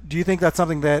 Do you think that's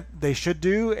something that they should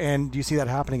do, and do you see that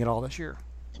happening at all this year?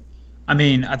 I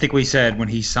mean, I think we said when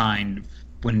he signed,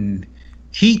 when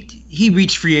he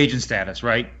reached free agent status,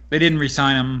 right? They didn't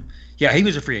re-sign him. Yeah, he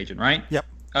was a free agent, right? Yep.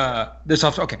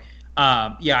 Okay.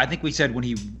 Yeah, I think we said when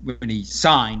he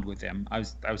signed with them, I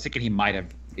was thinking he might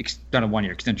have done a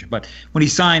 1-year extension, but when he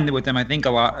signed with them, I think a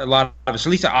lot of us, at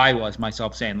least I was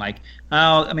myself, saying like,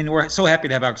 oh, I mean, we're so happy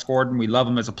to have Alex Gordon. We love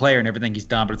him as a player and everything he's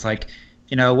done, but it's like,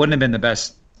 it wouldn't have been the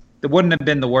best. It wouldn't have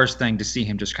been the worst thing to see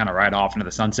him just kind of ride off into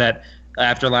the sunset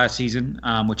after last season,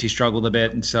 which he struggled a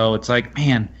bit. And so it's like,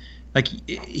 man, like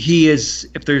he is.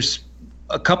 If there's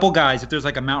a couple guys, if there's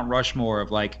like a Mount Rushmore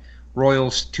of like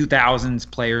Royals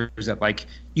 2000s players that like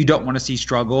you don't want to see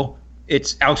struggle,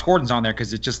 it's Alex Gordon's on there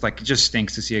because it just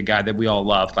stinks to see a guy that we all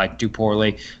love like do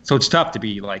poorly. So it's tough to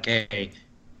be like, hey,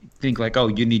 think like, oh,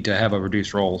 you need to have a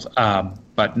reduced roles.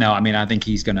 But no, I mean, I think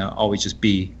he's gonna always just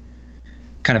be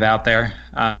kind of out there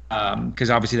because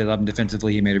obviously they love him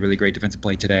defensively. He made a really great defensive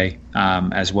play today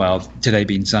as well, today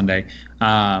being Sunday.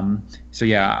 So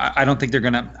yeah, I don't think they're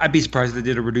gonna. I'd be surprised if they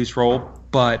did a reduced role,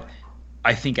 but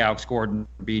I think Alex Gordon,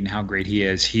 being how great he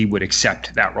is, he would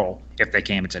accept that role if they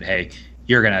came and said, hey,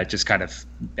 you're going to just kind of,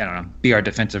 I don't know, be our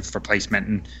defensive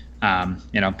replacement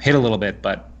and, hit a little bit,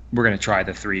 but we're going to try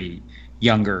the 3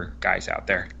 younger guys out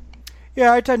there.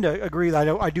 Yeah, I tend to agree.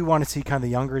 I do want to see kind of the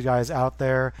younger guys out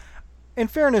there. In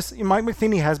fairness, Mike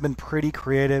Matheny has been pretty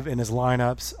creative in his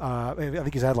lineups. I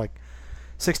think he's had like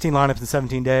 16 lineups in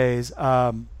 17 days.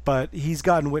 But he's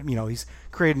gotten he's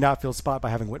created an outfield spot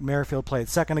by having Whit Merrifield play at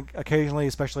second occasionally,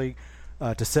 especially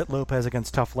to sit Lopez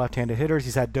against tough left-handed hitters.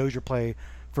 He's had Dozier play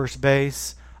first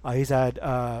base. He's had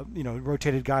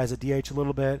rotated guys at DH a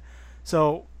little bit.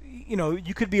 So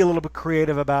you could be a little bit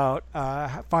creative about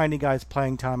finding guys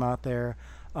playing time out there.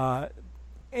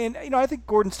 And I think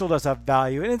Gordon still does have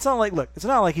value. And it's not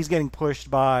like he's getting pushed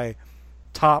by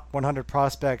top 100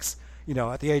 prospects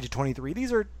at the age of 23.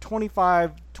 These are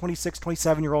 25, 26,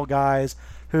 27-year-old guys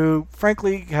who,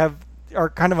 frankly, are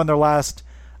kind of on their last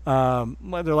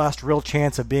real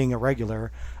chance of being a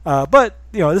regular. But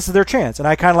this is their chance, and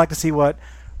I kind of like to see what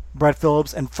Brett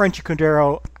Phillips and Frenchie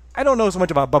Cordero. I don't know so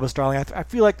much about Bubba Starling. I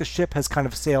feel like the ship has kind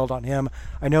of sailed on him.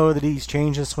 I know that he's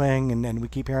changed his swing, and we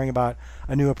keep hearing about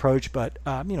a new approach, but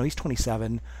he's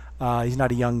 27. He's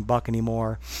not a young buck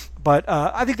anymore. But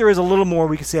I think there is a little more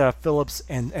we can see out of Phillips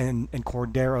and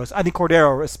Cordero. I think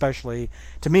Cordero especially,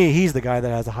 to me, he's the guy that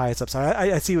has the highest upside.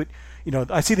 I see what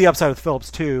I see the upside with Phillips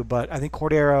too, but I think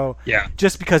Cordero,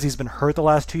 just because he's been hurt the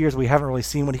last 2 years, we haven't really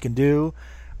seen what he can do.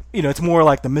 It's more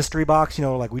like the mystery box.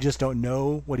 Like we just don't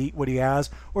know what he has.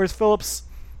 Whereas Phillips,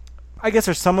 I guess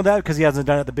there's some of that because he hasn't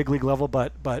done it at the big league level,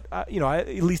 but at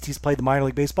least he's played the minor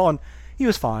league baseball and he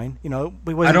was fine. He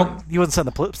wasn't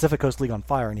setting the Pacific Coast League on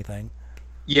fire or anything.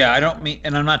 Yeah, I don't mean,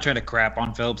 and I'm not trying to crap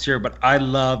on Phillips here, but I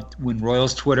loved when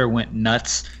Royals Twitter went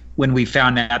nuts when we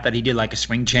found out that he did like a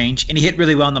swing change and he hit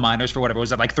really well in the minors for whatever was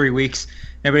that, like 3 weeks.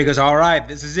 Everybody goes, all right,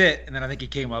 this is it. And then I think he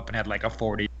came up and had like a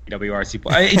 40 WRC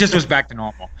play. It just was back to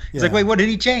normal. He's like, wait, what did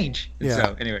he change? And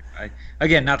so anyway,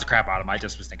 again, not to crap on him. I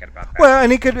just was thinking about that. Well,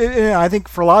 and he could, I think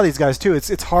for a lot of these guys too,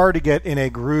 it's hard to get in a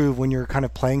groove when you're kind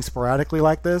of playing sporadically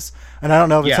like this. And I don't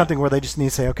know if it's something where they just need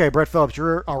to say, okay, Brett Phillips,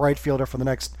 you're a right fielder for the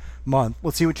next month.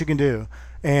 Let's see what you can do.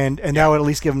 And that would at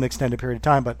least give him an extended period of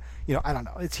time. But I don't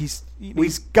know.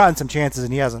 He's gotten some chances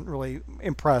and he hasn't really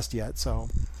impressed yet. So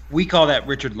we call that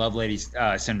Richard Lovelady's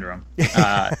syndrome,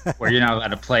 where you're not allowed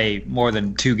to play more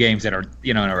than 2 games that are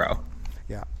in a row.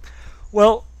 Yeah.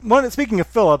 Well, speaking of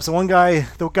Phillips,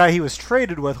 the guy he was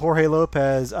traded with, Jorge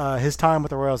Lopez, his time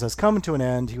with the Royals has come to an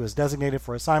end. He was designated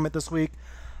for assignment this week.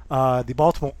 The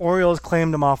Baltimore Orioles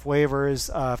claimed him off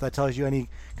waivers. If that tells you any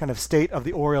kind of state of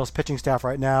the Orioles pitching staff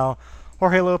right now.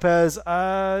 Jorge Lopez,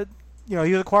 he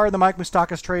was acquired in the Mike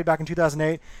Moustakas trade back in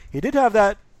 2008. He did have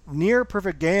that near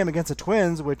perfect game against the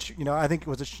Twins, which I think it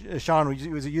was Sean.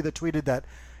 Was it you that tweeted that?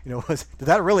 Did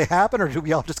that really happen, or did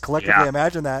we all just collectively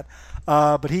imagine that?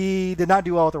 But he did not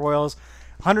do well with the Royals.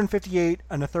 158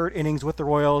 and a third innings with the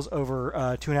Royals over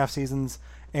 2.5 seasons,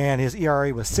 and his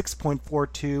ERA was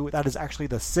 6.42. That is actually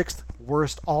the 6th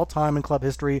worst all-time in club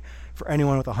history for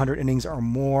anyone with 100 innings or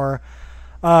more.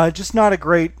 Just not a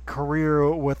great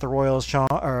career with the Royals,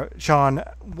 Sean.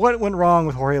 What went wrong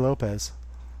with Jorge Lopez?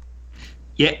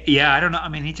 Yeah, I don't know. I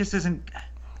mean, he just isn't.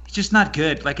 He's just not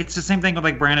good. Like, it's the same thing with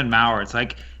like Brandon Maurer. It's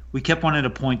like we kept wanting to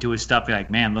point to his stuff,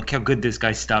 like, man, look how good this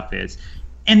guy's stuff is.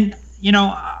 And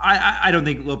I don't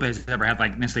think Lopez has ever had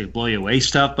like necessarily blow you away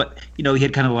stuff, but he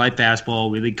had kind of a light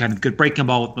fastball, really kind of good breaking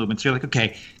ball with movement. So you're like,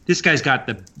 okay, this guy's got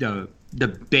the the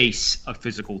base of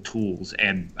physical tools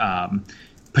and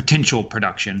potential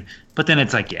production. But then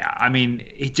it's like, yeah, I mean,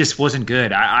 it just wasn't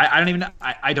good. I don't even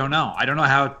I don't know. I don't know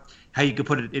how you could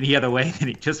put it any other way than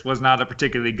he just was not a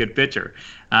particularly good pitcher.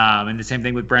 And the same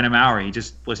thing with Brandon Maurer. He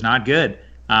just was not good.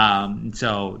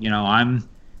 So, you know,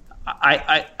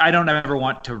 I don't ever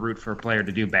want to root for a player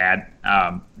to do bad.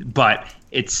 But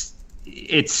it's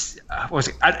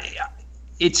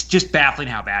just baffling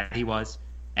how bad he was.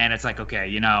 And it's like, okay,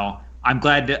 you know, I'm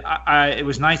glad that it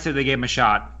was nice that they gave him a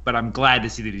shot, but I'm glad to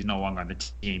see that he's no longer on the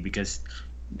team, because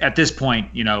at this point,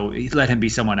 you know, let him be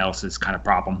someone else's kind of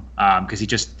problem, because he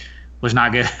just was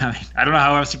not good. I mean, I don't know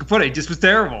how else you could put it. He just was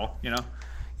terrible, you know.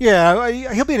 Yeah,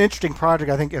 he'll be an interesting project.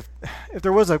 I think if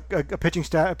there was a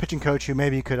pitching coach who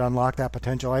maybe could unlock that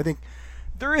potential, I think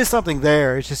there is something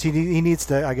there. It's just he needs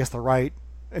to, I guess, the right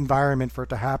environment for it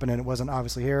to happen, and it wasn't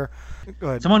obviously here. Go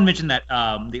ahead. Someone mentioned that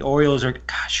the Orioles are.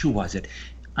 Gosh, who was it?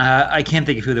 I can't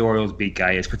think of who the Orioles beat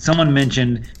guy is, but someone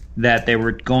mentioned that they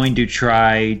were going to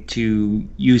try to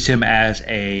use him as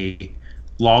a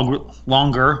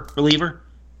longer reliever.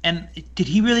 And did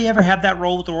he really ever have that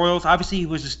role with the Royals? Obviously, he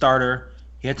was a starter.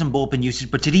 He had some bullpen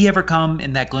usage, but did he ever come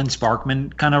in that Glenn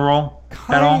Sparkman kind of role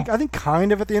at all? I think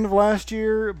kind of at the end of last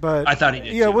year, but I thought he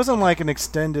did. Yeah, too. It wasn't like an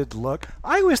extended look.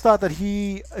 I always thought that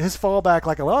his fallback,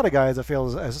 like a lot of guys, I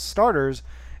feel as starters,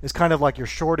 is kind of like your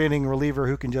short inning reliever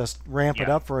who can just ramp it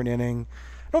up for an inning.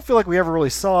 I don't feel like we ever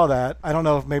really saw that. I don't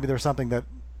know if maybe there's something that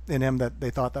in him that they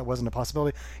thought that wasn't a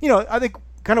possibility. You know, I think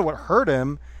kind of what hurt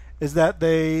him is that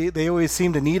they always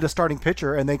seemed to need a starting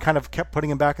pitcher, and they kind of kept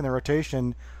putting him back in the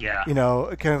rotation. Yeah. You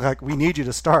know, kind of like, we need you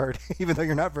to start, even though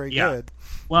you're not very good.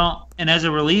 Well, and as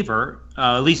a reliever,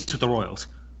 at least with the Royals,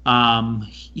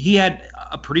 he had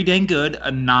a pretty dang good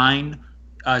 9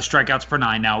 strikeouts per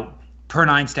 9. Now, per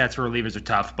 9 stats for relievers are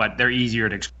tough, but they're easier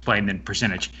to explain than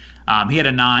percentage. He had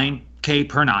a 9K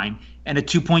per 9 and a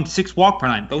 2.6 walk per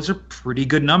 9. Those are pretty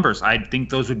good numbers. I think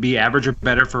those would be average or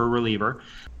better for a reliever.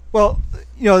 Well,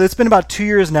 you know, it's been about 2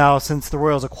 years now since the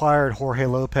Royals acquired Jorge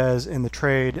Lopez in the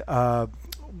trade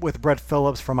with Brett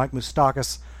Phillips from Mike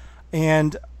Moustakas.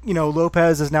 And, you know,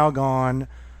 Lopez is now gone.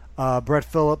 Brett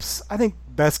Phillips, I think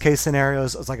best case scenario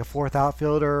is like a fourth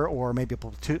outfielder or maybe a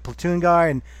platoon guy.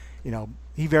 And, you know,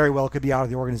 he very well could be out of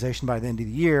the organization by the end of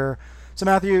the year. So,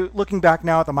 Matthew, looking back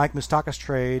now at the Mike Moustakas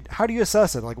trade, how do you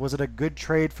assess it? Like, was it a good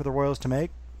trade for the Royals to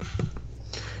make?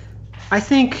 I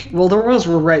think, well, the Royals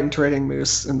were right in trading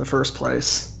Moose in the first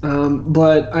place.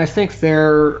 But I think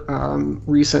their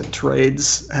recent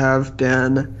trades have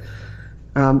been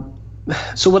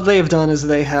so what they have done is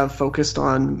they have focused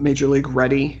on Major League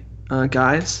ready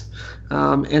guys.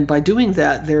 And by doing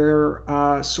that, they're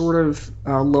sort of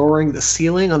lowering the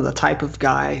ceiling on the type of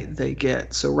guy they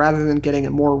get. So rather than getting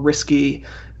a more risky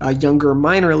younger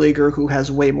minor leaguer who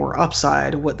has way more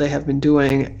upside, what they have been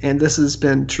doing, and this has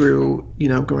been true, you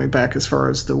know, going back as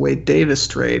far as the Wade Davis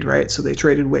trade, right? So they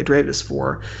traded Wade Davis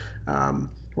for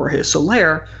Jorge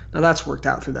Soler. Now that's worked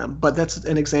out for them, but that's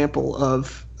an example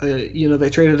of you know, they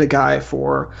traded a guy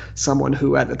for someone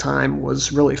who at the time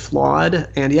was really flawed,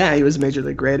 and yeah, he was major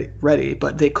league ready,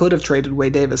 but they could have traded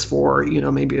Wade Davis for, you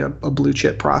know, maybe a blue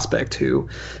chip prospect who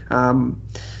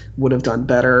would have done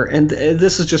better. And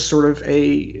this is just sort of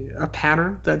a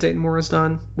pattern that Dayton Moore has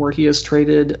done, where he has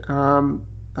traded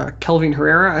Kelvin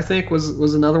Herrera, I think,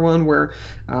 was another one where,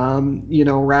 you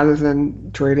know, rather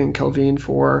than trading Kelvin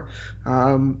for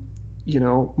you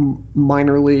know,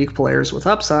 minor league players with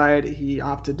upside, he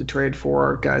opted to trade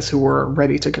for guys who were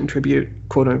ready to contribute,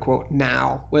 quote unquote,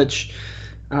 now, which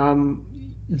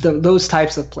those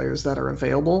types of players that are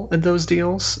available in those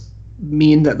deals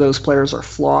mean that those players are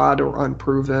flawed or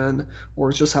unproven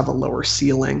or just have a lower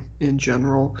ceiling in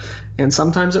general. And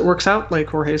sometimes it works out, like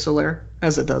Jorge Soler,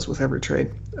 as it does with every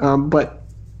trade. But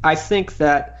I think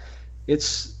that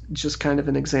it's just kind of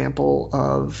an example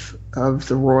of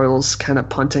the Royals kind of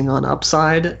punting on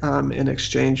upside in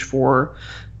exchange for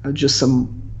just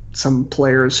some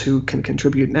players who can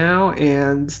contribute now,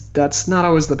 and that's not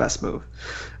always the best move.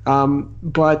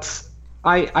 But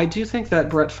I do think that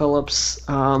Brett Phillips,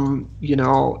 you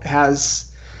know,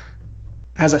 has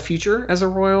a future as a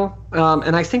Royal,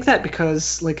 and I think that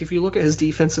because, like, if you look at his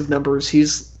defensive numbers,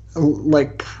 he's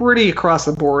like pretty across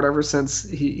the board ever since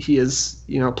he has,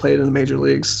 you know, played in the major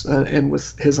leagues, and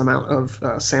with his amount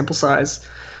of sample size,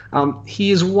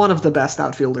 he is one of the best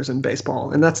outfielders in baseball,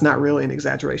 and that's not really an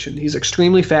exaggeration. He's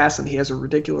extremely fast, and he has a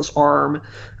ridiculous arm.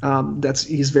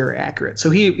 He's very accurate. So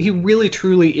he really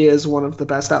truly is one of the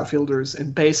best outfielders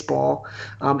in baseball,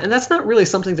 and that's not really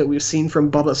something that we've seen from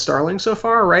Bubba Starling so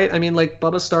far, right? I mean, like,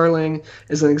 Bubba Starling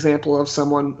is an example of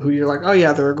someone who you're like, oh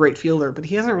yeah, they're a great fielder, but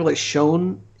he hasn't really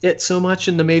shown it so much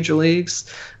in the major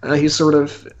leagues. He's sort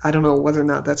of, I don't know whether or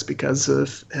not that's because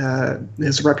of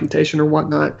his reputation or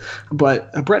whatnot,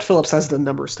 but Brett Phillips has the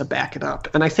numbers to back it up.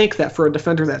 And I think that for a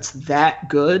defender that's that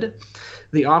good,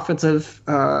 the offensive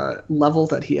level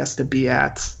that he has to be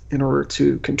at in order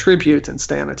to contribute and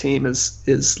stay on a team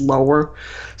is lower.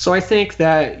 So I think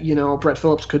that, Brett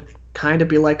Phillips could kind of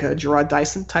be like a Gerard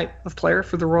Dyson type of player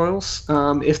for the Royals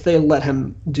if they let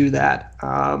him do that.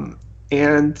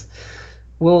 And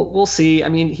we'll see. I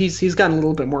mean, he's gotten a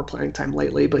little bit more playing time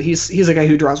lately, but he's a guy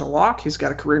who draws a walk. He's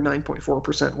got a career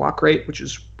 9.4% walk rate, which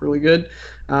is really good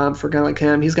for a guy like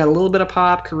him. He's got a little bit of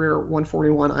pop, career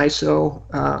 141 ISO.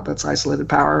 That's isolated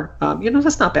power.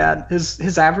 That's not bad.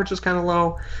 His average is kind of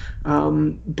low,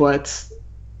 but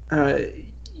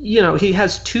he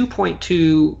has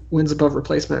 2.2 wins above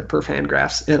replacement per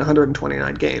Fangraphs in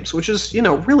 129 games, which is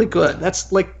really good.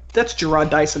 That's Gerard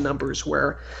Dyson numbers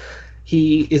where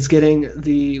he is getting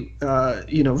the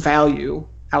value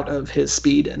out of his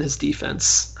speed and his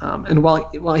defense. And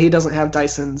while he doesn't have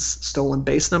Dyson's stolen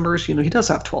base numbers, he does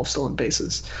have 12 stolen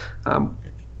bases,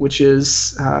 which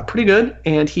is pretty good.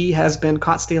 And he has been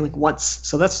caught stealing once,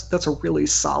 so that's a really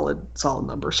solid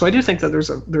number. So I do think that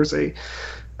there's a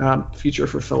future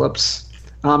for Phillips.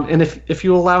 And if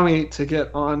you allow me to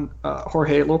get on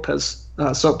Jorge Lopez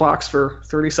soapbox for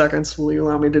 30 seconds, will you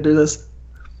allow me to do this?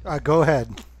 Go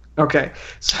ahead. Okay,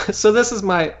 so this is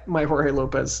my Jorge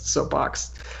Lopez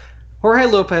soapbox. Jorge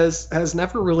Lopez has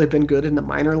never really been good in the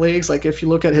minor leagues. Like if you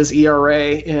look at his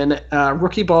ERA in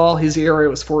rookie ball, his ERA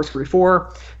was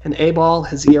 4.34. In A ball,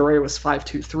 his ERA was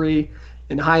 5.23.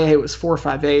 In high A, it was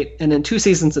 4.58. And in 2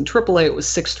 seasons in AAA, it was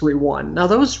 6.31. Now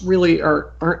those really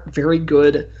aren't very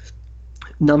good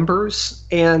numbers,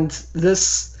 and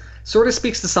this sort of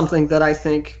speaks to something that I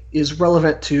think is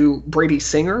relevant to Brady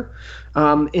Singer,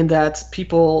 in that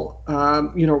people,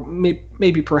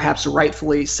 maybe perhaps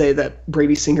rightfully say that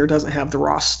Brady Singer doesn't have the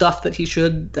raw stuff that he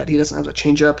should, that he doesn't have the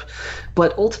changeup.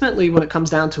 But ultimately, when it comes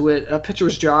down to it, a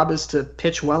pitcher's job is to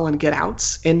pitch well and get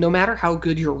outs. And no matter how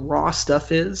good your raw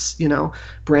stuff is,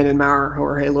 Brandon Maurer,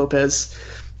 Jorge Lopez,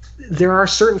 there are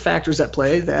certain factors at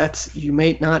play that you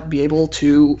may not be able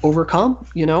to overcome,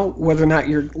 whether or not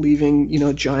you're leaving,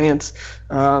 giant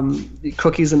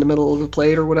cookies in the middle of the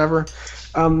plate or whatever.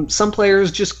 Some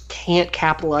players just can't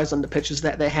capitalize on the pitches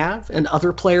that they have, and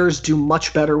other players do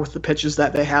much better with the pitches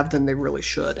that they have than they really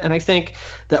should. And I think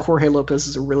that Jorge Lopez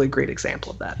is a really great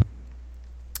example of that.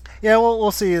 Yeah, well, we'll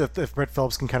see if Brett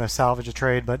Phillips can kind of salvage a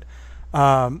trade, but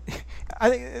I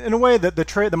think in a way that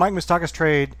the Mike Moustakas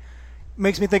trade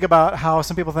makes me think about how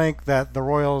some people think that the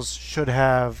Royals should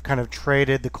have kind of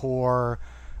traded the core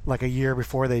like a year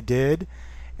before they did.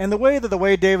 And the way that the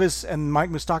Wade Davis and Mike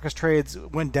Moustakas trades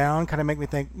went down kind of make me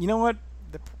think, you know what,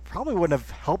 they probably wouldn't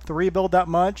have helped the rebuild that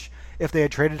much if they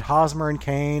had traded Hosmer and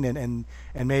Kane and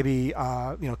maybe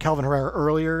Kelvin Herrera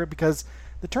earlier, because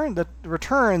the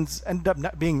returns ended up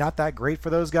not being that great for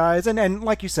those guys. And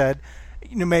like you said,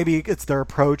 maybe it's their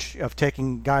approach of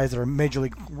taking guys that are major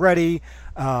league ready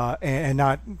and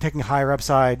not taking higher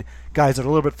upside guys that are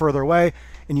a little bit further away.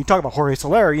 And you talk about Jorge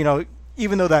Soler,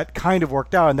 even though that kind of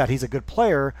worked out and that he's a good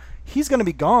player, he's going to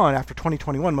be gone after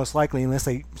 2021 most likely unless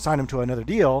they sign him to another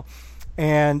deal.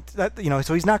 And that,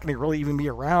 so he's not going to really even be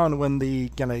around when the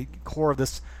core of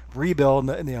this rebuild,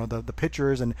 the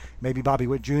pitchers and maybe Bobby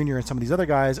Witt Jr. and some of these other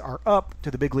guys are up to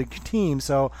the big league team.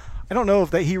 So I don't know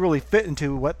if he really fit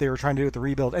into what they were trying to do with the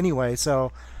rebuild anyway.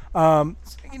 So,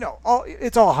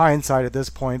 it's all hindsight at this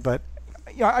point, but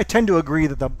I tend to agree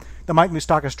that the Mike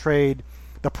Moustakas trade,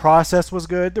 the process was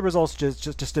good. The results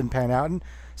just didn't pan out. And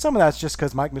some of that's just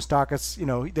because Mike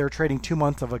Moustakas, they were trading 2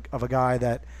 months of a guy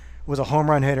that was a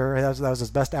home run hitter. That was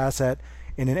his best asset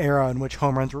in an era in which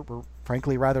home runs were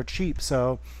frankly rather cheap.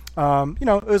 So,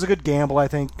 it was a good gamble, I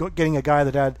think, getting a guy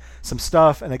that had some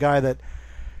stuff and a guy that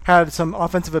had some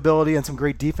offensive ability and some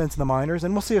great defense in the minors.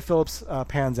 And we'll see if Phillips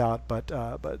pans out. But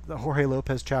the Jorge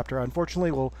Lopez chapter,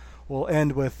 unfortunately, will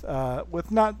end with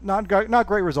not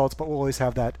great results, but we'll always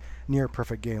have that near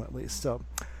perfect game at least. So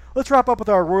let's wrap up with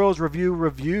our Royals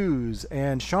reviews.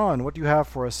 And Sean, what do you have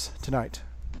for us tonight?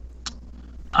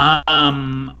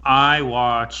 I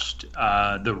watched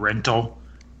The Rental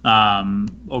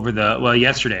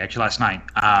yesterday, actually last night.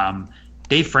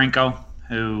 Dave Franco,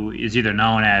 who is either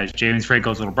known as James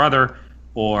Franco's little brother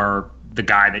or the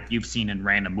guy that you've seen in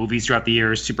random movies throughout the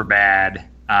years, Superbad,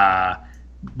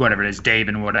 whatever it is, Dave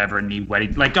and whatever, and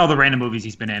like all the random movies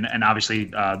he's been in, and obviously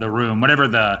The Room, whatever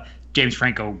the James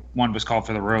Franco one was called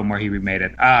for The Room, where he remade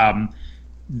it.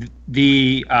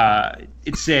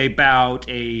 It's about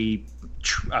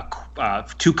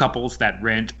two couples that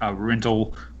rent a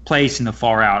rental place in the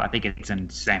far out. I think it's in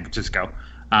San Francisco,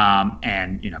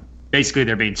 and basically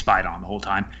they're being spied on the whole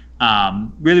time.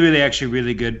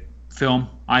 Really good film,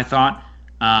 I thought.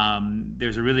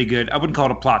 There's a really good, I wouldn't call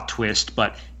it a plot twist,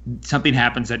 but something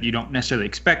happens that you don't necessarily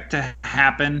expect to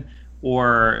happen,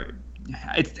 or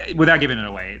without giving it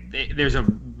away. There's a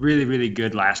really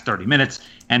good last 30 minutes,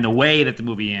 and the way that the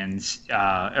movie ends,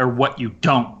 or what you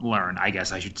don't learn, I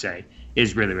guess I should say,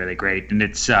 is really great, and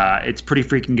it's pretty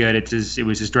freaking good. It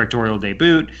was his directorial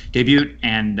debut,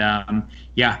 and I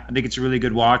think it's a really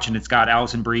good watch. And it's got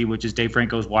Alison Brie, which is Dave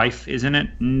Franco's wife, is in it,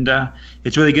 and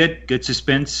it's really good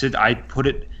suspense. I put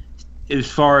it, as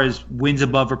far as wins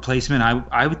above replacement,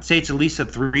 I would say it's at least a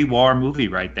 3-war movie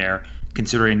right there,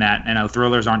 considering that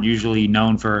thrillers aren't usually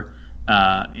known for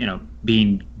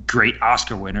being great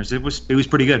Oscar winners. It was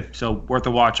pretty good, so worth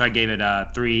a watch. I gave it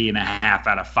a 3.5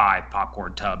 out of 5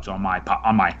 popcorn tubs on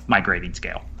my grading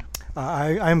scale.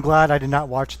 I'm glad I did not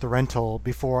watch The Rental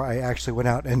before I actually went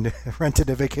out and rented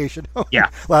a vacation home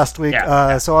last week.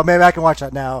 So maybe I can watch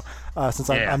that now since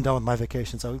I'm done with my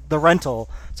vacation. So The Rental,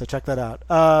 so check that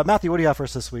out. Matthew, what do you have for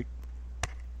us this week?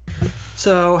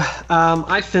 So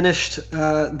I finished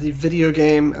the video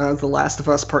game The Last of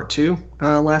Us Part 2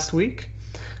 last week.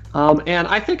 And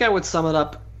I think I would sum it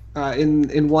up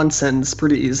in one sentence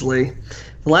pretty easily.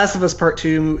 The Last of Us Part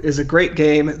 2 is a great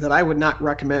game that I would not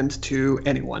recommend to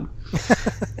anyone.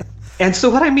 And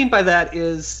so what I mean by that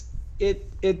is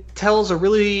it tells a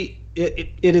really...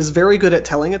 It is very good at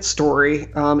telling its story.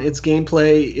 Its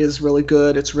gameplay is really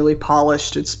good. It's really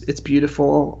polished. It's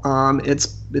beautiful.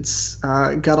 It's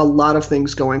got a lot of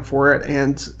things going for it.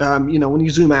 And when you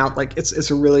zoom out, like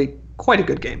it's a really quite a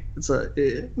good game. It's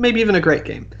maybe even a great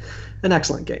game, an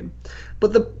excellent game.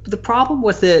 But the problem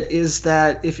with it is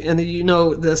that if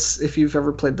you've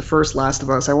ever played the first Last of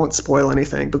Us, I won't spoil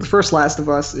anything. But the first Last of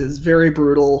Us is very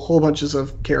brutal. Whole bunches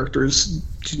of characters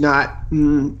do not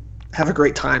have a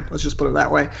great time. Let's just put it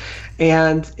that way.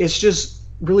 And it's just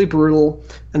really brutal.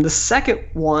 And the second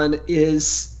one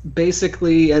is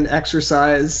basically an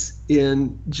exercise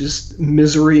in just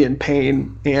misery and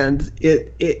pain. And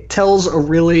it tells a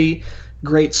really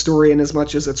great story in as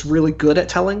much as it's really good at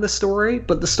telling the story.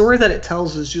 But the story that it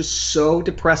tells is just so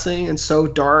depressing and so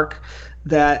dark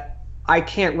that I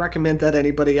can't recommend that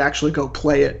anybody actually go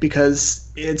play it,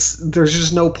 because there's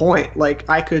just no point. Like,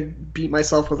 I could beat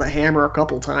myself with a hammer a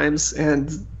couple times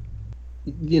and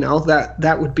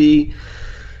that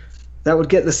would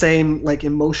get the same like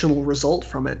emotional result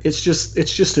from it. It's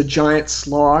just a giant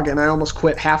slog, and I almost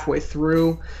quit halfway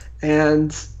through,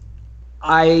 and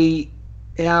I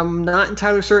am not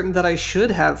entirely certain that I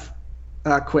should have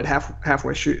quit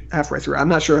halfway through. I'm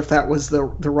not sure if that was the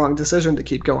wrong decision to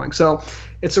keep going. So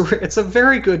it's a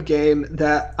very good game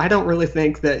that I don't really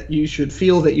think that you should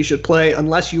feel that you should play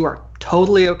unless you are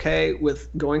totally okay with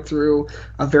going through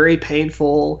a very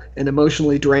painful and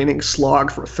emotionally draining slog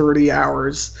for 30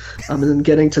 hours and then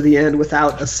getting to the end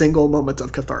without a single moment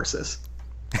of catharsis.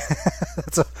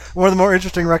 That's one of the more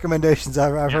interesting recommendations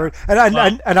I've heard,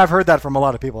 and I've heard that from a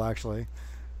lot of people actually.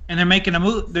 And they're making a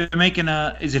movie. They're making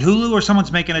is it Hulu or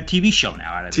someone's making a TV show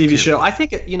now out of it? TV show. I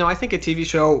think a TV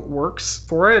show works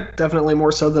for it, definitely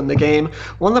more so than the game.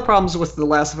 One of the problems with The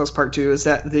Last of Us Part 2 is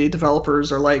that the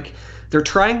developers are they're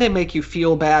trying to make you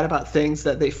feel bad about things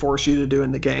that they force you to do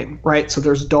in the game, right? So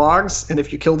there's dogs, and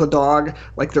if you kill the dog,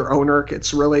 like their owner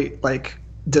gets really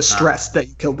distressed that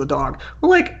you killed the dog.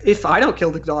 Well, if I don't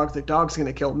kill the dog's going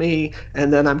to kill me,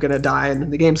 and then I'm going to die, and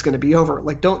then the game's going to be over.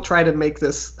 Don't try to make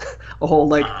this a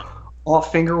whole all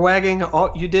finger wagging.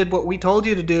 Oh, you did what we told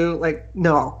you to do.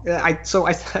 No. I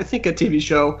think a TV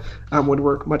show would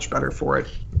work much better for it.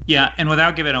 Yeah, and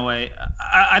without giving away,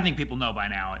 I think people know by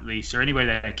now at least, or anybody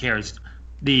that cares,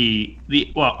 all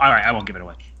right, I won't give it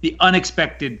away. The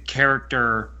unexpected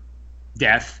character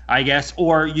death, I guess,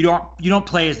 or you don't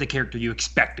play as the character you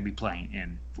expect to be playing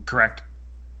in, correct?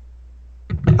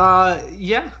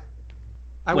 Yeah.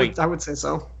 I would say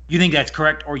so. You think that's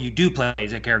correct, or you do play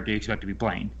as a character you expect to be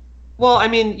playing? Well, I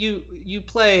mean, you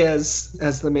play as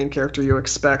the main character you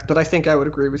expect, but I think I would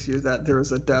agree with you that there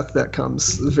is a death that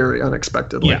comes very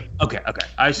unexpectedly. Yeah. Okay.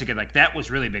 I was thinking that was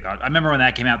really big. I remember when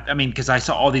that came out. I mean, because I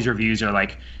saw all these reviews are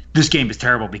like, this game is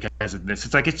terrible because of this.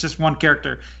 It's just one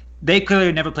character. They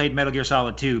clearly never played Metal Gear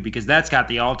Solid 2 because that's got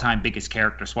the all-time biggest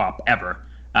character swap ever.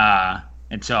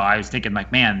 And so I was thinking,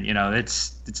 man,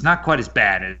 it's not quite as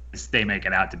bad as they make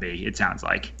it out to be, it sounds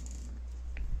like.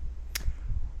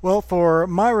 Well, for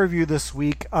my review this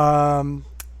week,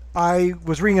 I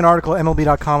was reading an article at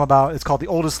MLB.com about, it's called The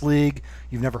Oldest League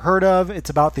You've Never Heard Of. It's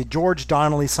about the George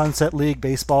Donnelly Sunset League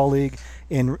Baseball League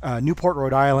in Newport,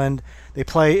 Rhode Island. They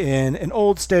play in an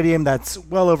old stadium that's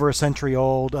well over a century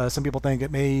old. Some people think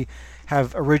it may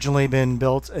have originally been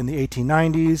built in the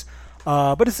 1890s.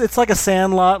 But it's like a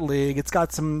sandlot league. It's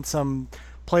got some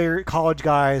college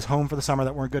guys home for the summer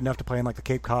that weren't good enough to play in like the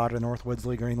Cape Cod or Northwoods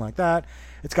League or anything like that.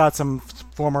 It's got some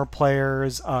former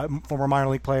players, former minor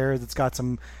league players. It's got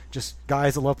some just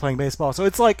guys that love playing baseball. So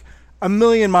it's like a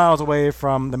million miles away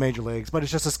from the major leagues, but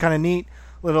it's just this kind of neat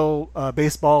little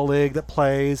baseball league that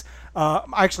plays.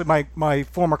 Actually, my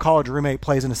former college roommate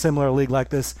plays in a similar league like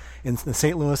this in the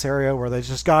St. Louis area, where there's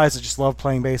just guys that just love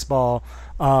playing baseball.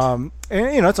 And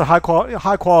it's a high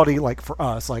quality like for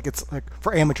us, like it's like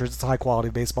for amateurs, it's a high quality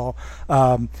baseball.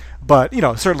 But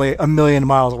certainly a million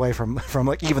miles away from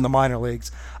like even the minor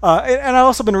leagues. And I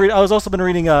was also been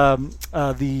reading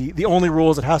the Only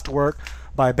Rules It Has to Work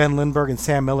by Ben Lindbergh and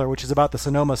Sam Miller, which is about the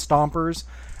Sonoma Stompers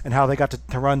and how they got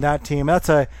to run that team. That's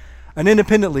an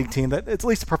independent league team that it's at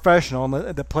least a professional,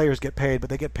 and the players get paid, but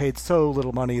they get paid so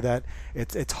little money that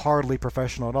it's hardly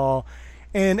professional at all.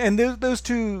 And those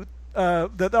two,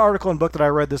 the article and book that I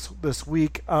read this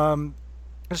week,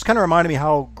 just kind of reminded me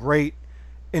how great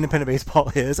independent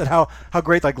baseball is, and how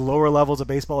great like lower levels of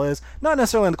baseball is. Not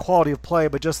necessarily in the quality of play,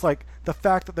 but just like the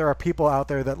fact that there are people out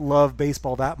there that love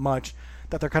baseball that much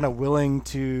that they're kind of willing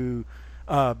to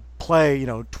play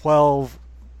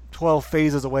 12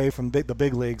 phases away from the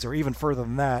big leagues, or even further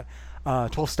than that,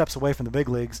 12 steps away from the big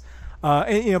leagues.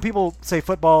 And people say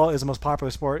football is the most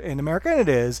popular sport in America, and it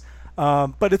is,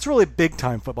 but it's really big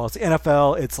time football. It's the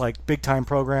NFL. It's like big time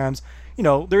programs.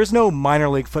 There is no minor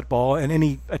league football, and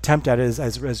any attempt at it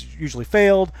has usually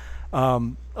failed. A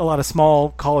lot of small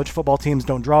college football teams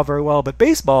don't draw very well, but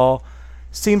baseball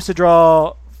seems to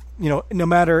draw. No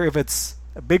matter if it's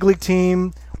a big league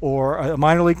team or a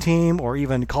minor league team or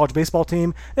even a college baseball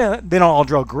team, they don't all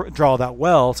draw that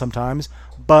well sometimes,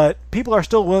 but people are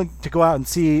still willing to go out and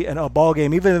see a ball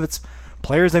game, even if it's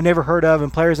players they've never heard of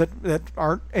and players that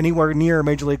aren't anywhere near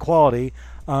major league quality.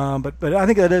 But I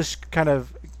think that does kind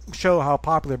of show how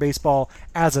popular baseball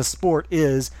as a sport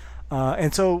is.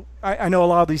 And so I know a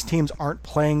lot of these teams aren't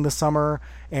playing this summer,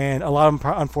 and a lot of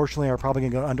them unfortunately are probably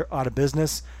going to go out of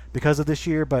business because of this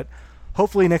year, but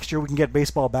hopefully next year we can get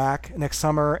baseball back next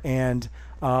summer, and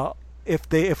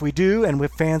if we do, and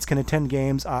if fans can attend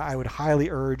games, I would highly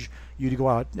urge you to go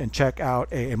out and check out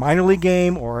a minor league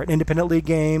game or an independent league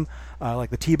game, like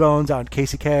the T-Bones out in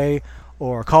KCK,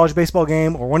 or a college baseball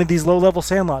game, or one of these low-level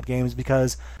sandlot games,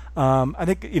 because I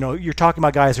think you're talking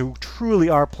about guys who truly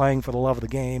are playing for the love of the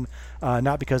game,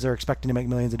 not because they're expecting to make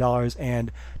millions of dollars.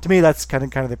 And to me, that's kind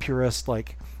of the purest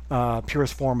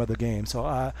form of the game.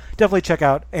 So definitely check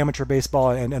out amateur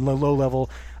baseball and low-level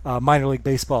minor league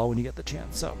baseball when you get the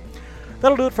chance. So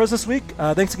that'll do it for us this week.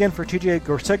 Thanks again for TJ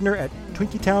Gorsegner at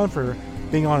Twinkie Town for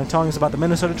being on and telling us about the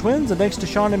Minnesota Twins, and thanks to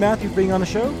Sean and Matthew for being on the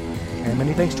show. And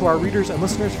many thanks to our readers and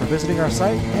listeners for visiting our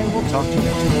site, and we'll talk to you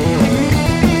next week.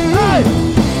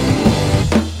 Hey!